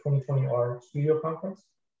the 2020 R Studio Conference.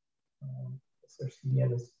 Their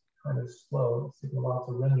CDN is kind of slow. It's taking a while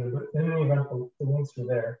to render, but in any event, the links are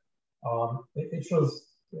there. It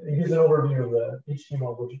gives an overview of the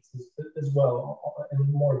HTML widgets as well, in a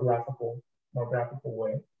more graphical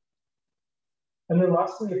way. And then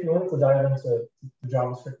lastly, if you wanted to dive into the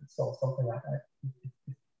JavaScript itself, something that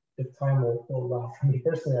if time will allow for me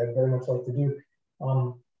personally, I'd very much like to do.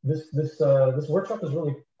 This workshop is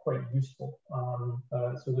really quite useful.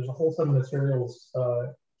 So there's a whole set of materials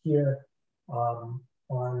here on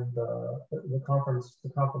the conference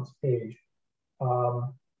page.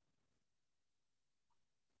 For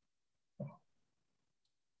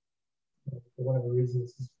whatever reason,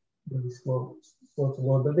 this is really slow to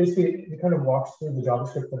load. But basically, it kind of walks through the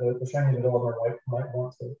JavaScript that the Shiny developer might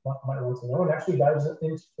want to know, and actually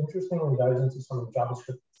interestingly dives into some of the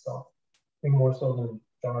JavaScript itself, I think more so than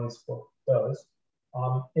John's book does.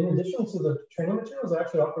 In addition to the training materials, it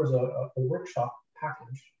actually offers a workshop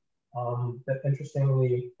package that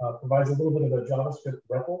interestingly provides a little bit of a JavaScript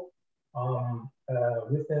REPL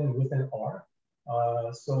within R,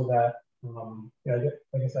 so that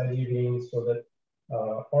I guess the idea being so that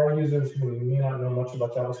R users who may not know much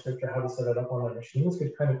about JavaScript or how to set it up on their machines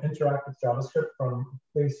could kind of interact with JavaScript from a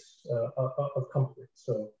place of comfort.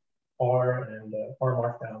 So R and R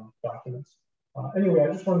Markdown documents. Anyway,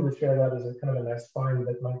 I just wanted to share that as a kind of a nice find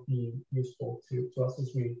that might be useful to us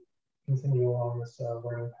as we continue along this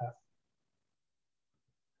learning path.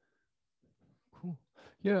 Cool.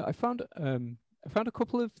 Yeah, I found a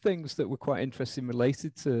couple of things that were quite interesting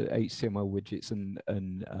related to HTML widgets and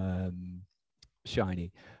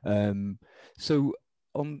Shiny. So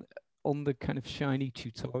on the kind of Shiny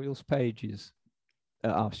tutorials pages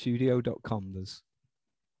at rstudio.com, there's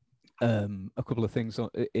a couple of things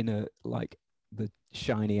in the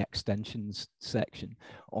Shiny extensions section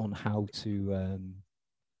on how to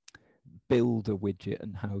build a widget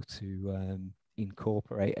and how to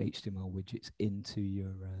incorporate HTML widgets into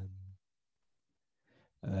your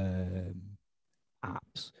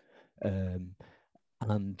apps.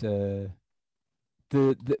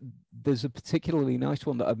 There's a particularly nice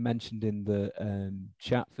one that I've mentioned in the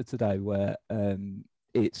chat for today, where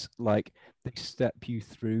it's like they step you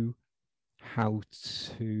through how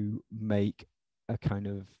to make a kind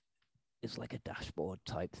of, it's like a dashboard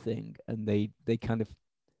type thing, and they kind of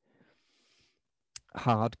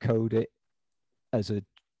hard code it as a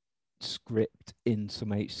script in some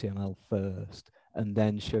HTML first, and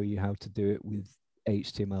then show you how to do it with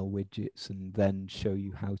HTML widgets, and then show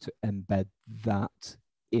you how to embed that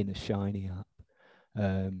in a Shiny app,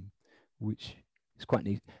 which is quite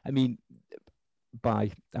neat. I mean,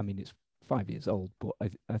 it's 5 years old, but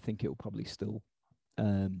I think it'll probably still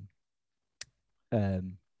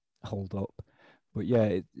hold up. But yeah,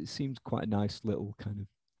 it seems quite a nice little kind of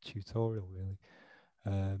tutorial, really.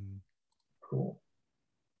 Cool.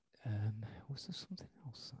 Was there something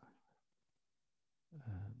else?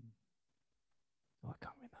 I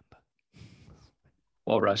can't remember.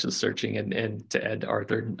 While Rush is searching, and to add,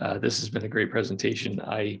 Arthur, this has been a great presentation.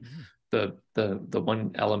 The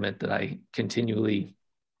one element that I continually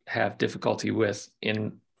have difficulty with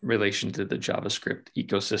in relation to the JavaScript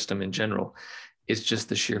ecosystem in general is just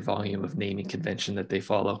the sheer volume of naming convention that they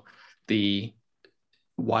follow. The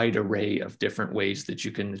wide array of different ways that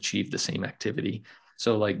you can achieve the same activity.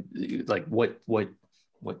 So like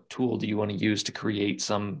what tool do you want to use to create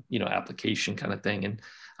some application kind of thing? And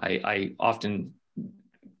I often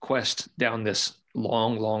quest down this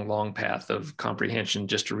long path of comprehension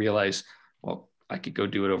just to realize, well, I could go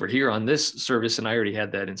do it over here on this service, and I already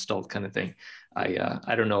had that installed, kind of thing.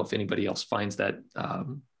 I don't know if anybody else finds that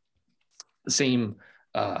the same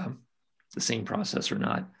process or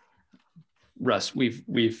not. Russ,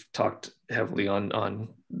 we've talked heavily on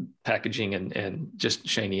packaging and just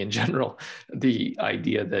Shiny in general. The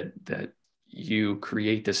idea that you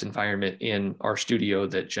create this environment in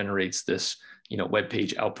RStudio that generates this web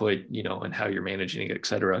page output, and how you're managing it, et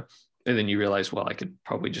cetera. And then you realize, well, I could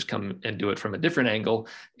probably just come and do it from a different angle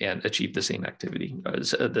and achieve the same activity,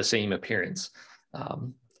 the same appearance.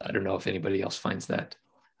 I don't know if anybody else finds that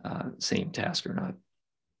same task or not.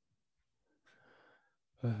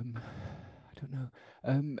 I don't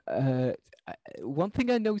know. One thing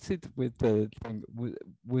I noted with the thing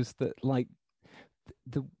was that, like,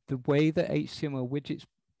 the way that HTML widgets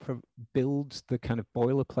builds the kind of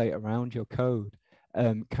boilerplate around your code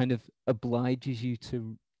kind of obliges you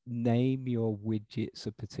to name your widgets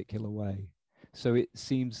a particular way. So it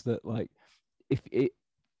seems that, like, if it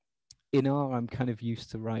in R, I'm kind of used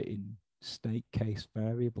to writing snake case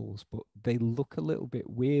variables, but they look a little bit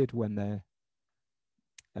weird when they're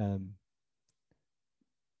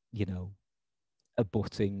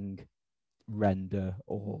abutting render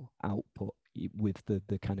or output with the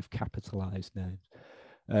kind of capitalized names.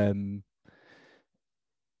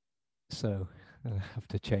 So I have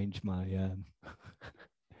to change my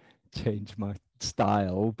change my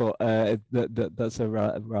style, but that's a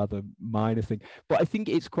rather minor thing. But I think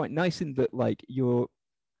it's quite nice in that like you're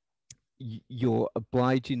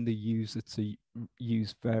obliging the user to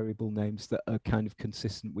use variable names that are kind of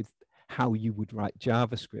consistent with how you would write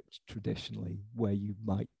JavaScript traditionally, where you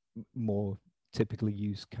might more typically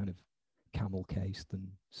use kind of camel case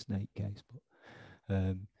than snake case. But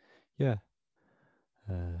yeah,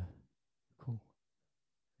 cool.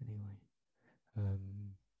 Anyway,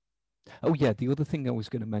 oh yeah, the other thing I was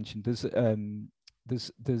going to mention, there's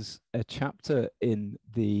a chapter in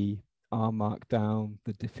the R Markdown,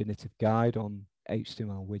 the definitive guide on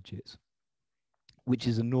HTML widgets, which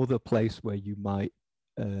is another place where you might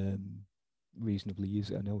reasonably use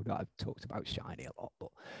it. I know that I've talked about Shiny a lot,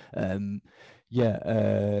 but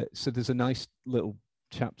yeah, so there's a nice little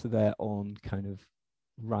chapter there on kind of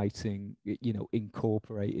writing, you know,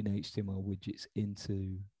 incorporating HTML widgets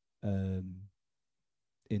into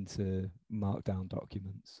Markdown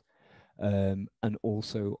documents, and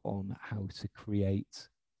also on how to create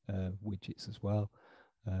widgets as well.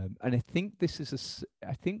 And I think this is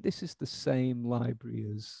the same library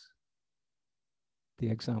as the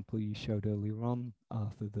example you showed earlier on,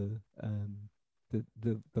 Arthur,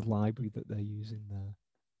 the library that they're using there.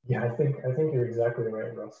 Yeah, I think you're exactly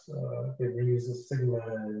right, Russ. They reuse the Sigma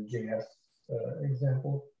JS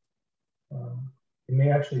example. It may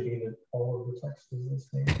actually be that all of the text is the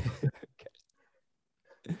same.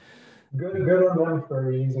 Okay. Good on them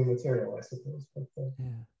for using material, I suppose. But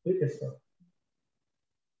yeah, it's fun.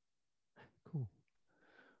 cool.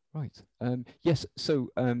 Right. Yes. So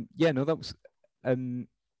yeah, no, that was.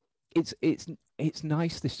 It's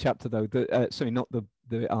nice, this chapter though. Sorry, not the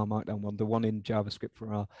R Markdown one, the one in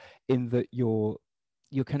JavaScript4R, in that you're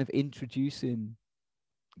kind of introducing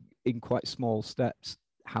in quite small steps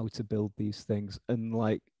how to build these things, and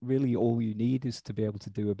like really all you need is to be able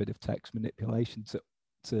to do a bit of text manipulation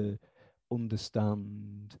to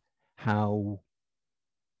understand how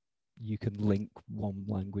you can link one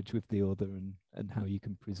language with the other, and how you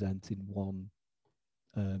can present in one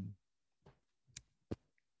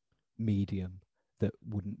medium that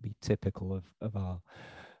wouldn't be typical of R.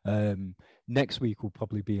 Next week will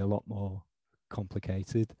probably be a lot more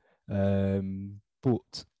complicated,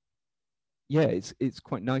 but yeah, it's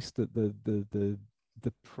quite nice that the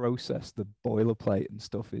process, the boilerplate and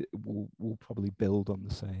stuff, it will probably build on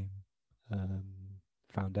the same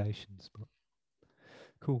foundations. But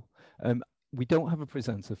cool. We don't have a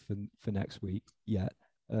presenter for next week yet.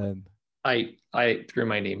 I threw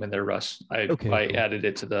my name in there, Russ. I cool. added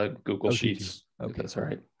it to the Google Sheets. Okay, If that's all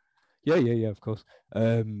right. Yeah, of course.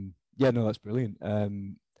 Yeah, no, that's brilliant.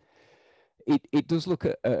 It does look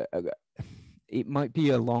at it might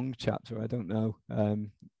be a long chapter. I don't know.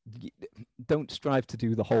 Don't strive to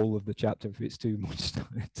do the whole of the chapter if it's too much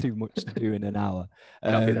to do in an hour.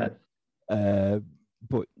 Copy that.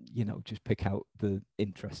 But you know, just pick out the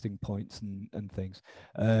interesting points and things.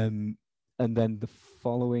 And then the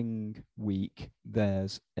following week,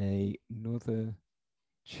 there's another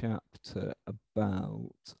chapter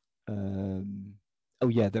about oh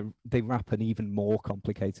yeah, they wrap an even more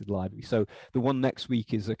complicated library. So the one next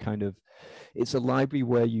week is it's a library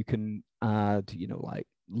where you can add, you know, like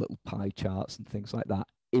little pie charts and things like that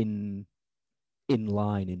in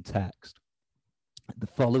line in text. The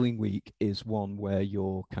following week is one where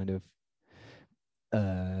you're kind of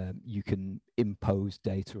you can impose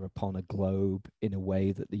data upon a globe in a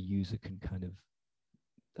way that the user can kind of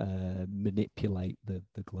manipulate the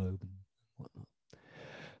globe and whatnot.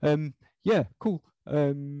 Yeah, cool.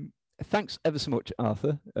 Thanks ever so much,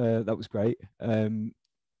 Arthur. That was great. And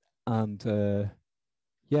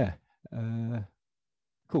yeah,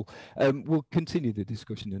 cool. We'll continue the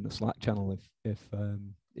discussion in the Slack channel if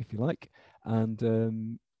you like. And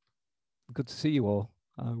good to see you all.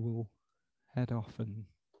 I will head off and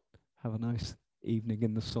have a nice evening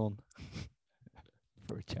in the sun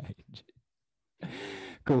for a change.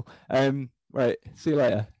 Cool. Right. See you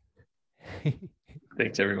later.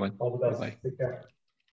 Thanks, everyone. All the best. Bye-bye. Take care.